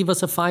you want to leave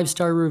us a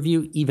 5-star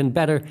review, even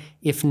better.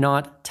 If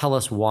not, tell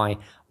us why.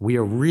 We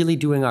are really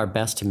doing our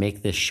best to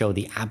make this show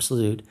the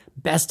absolute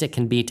best it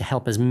can be to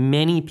help as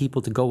many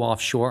people to go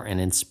offshore and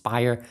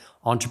inspire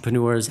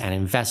entrepreneurs and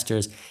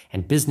investors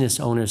and business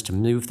owners to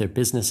move their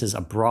businesses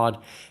abroad.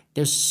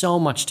 There's so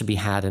much to be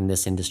had in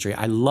this industry.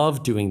 I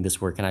love doing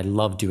this work and I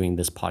love doing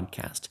this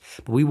podcast,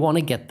 but we want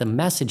to get the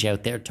message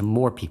out there to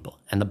more people.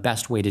 And the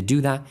best way to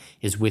do that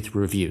is with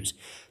reviews.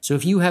 So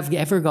if you have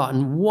ever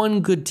gotten one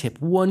good tip,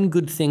 one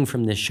good thing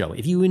from this show,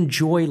 if you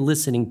enjoy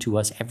listening to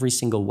us every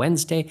single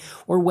Wednesday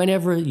or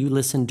whenever you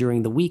listen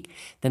during the week,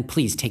 then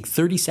please take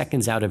 30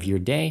 seconds out of your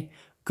day,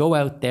 go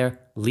out there,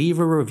 leave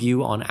a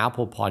review on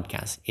Apple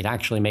Podcasts. It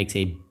actually makes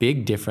a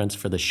big difference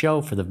for the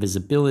show, for the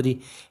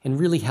visibility, and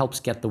really helps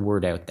get the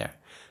word out there.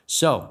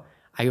 So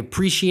I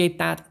appreciate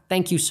that.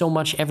 Thank you so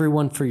much,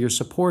 everyone, for your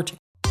support.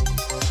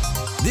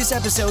 This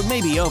episode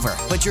may be over,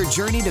 but your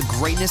journey to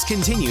greatness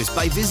continues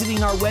by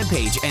visiting our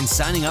webpage and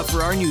signing up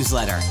for our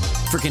newsletter.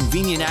 For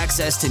convenient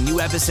access to new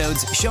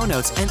episodes, show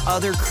notes, and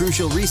other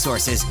crucial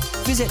resources,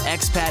 visit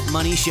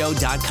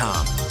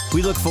expatmoneyshow.com.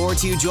 We look forward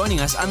to you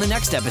joining us on the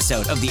next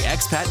episode of the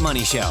Expat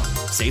Money Show.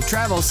 Safe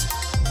travels.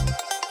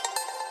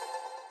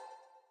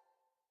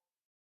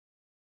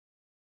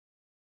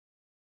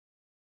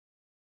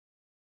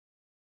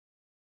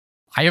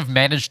 I have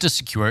managed to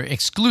secure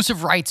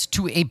exclusive rights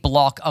to a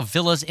block of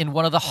villas in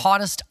one of the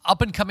hottest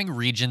up-and-coming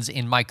regions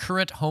in my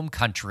current home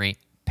country,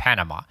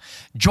 Panama.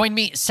 Join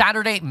me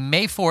Saturday,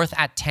 May 4th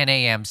at 10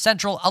 a.m.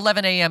 Central,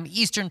 11 a.m.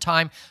 Eastern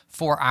Time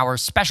for our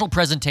special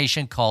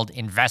presentation called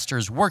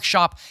Investors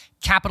Workshop,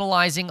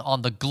 capitalizing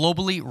on the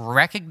globally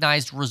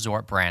recognized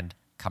resort brand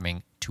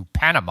coming to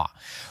Panama.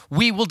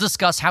 We will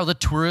discuss how the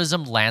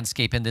tourism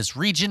landscape in this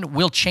region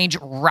will change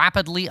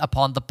rapidly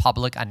upon the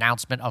public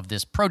announcement of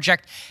this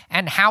project,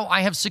 and how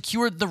I have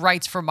secured the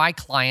rights for my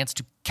clients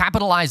to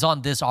capitalize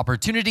on this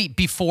opportunity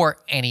before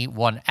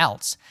anyone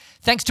else.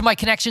 Thanks to my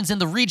connections in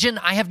the region,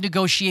 I have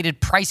negotiated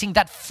pricing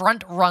that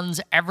front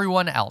runs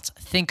everyone else.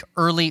 Think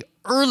early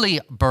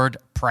bird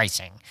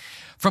pricing.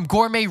 From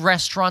gourmet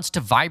restaurants to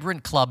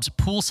vibrant clubs,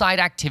 poolside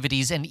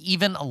activities, and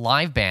even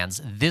live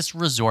bands, this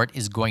resort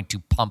is going to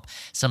pump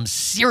some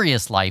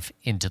serious life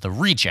into the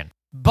region.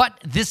 But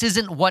this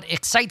isn't what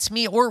excites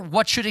me or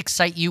what should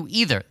excite you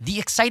either. The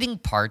exciting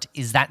part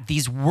is that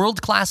these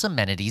world-class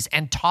amenities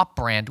and top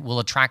brand will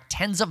attract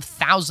tens of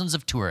thousands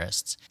of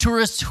tourists.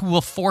 Tourists who will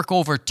fork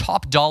over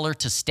top dollar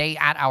to stay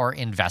at our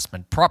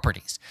investment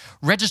properties.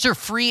 Register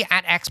free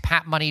at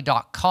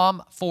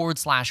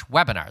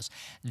expatmoney.com/webinars.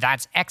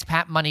 That's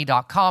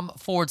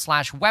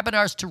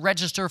expatmoney.com/webinars to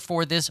register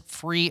for this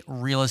free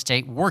real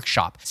estate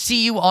workshop.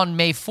 See you on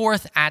May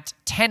 4th at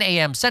 10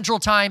 a.m. Central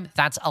Time.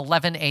 That's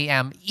 11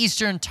 a.m.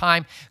 Eastern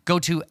Time. Go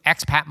to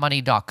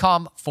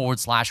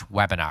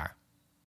expatmoney.com/webinar.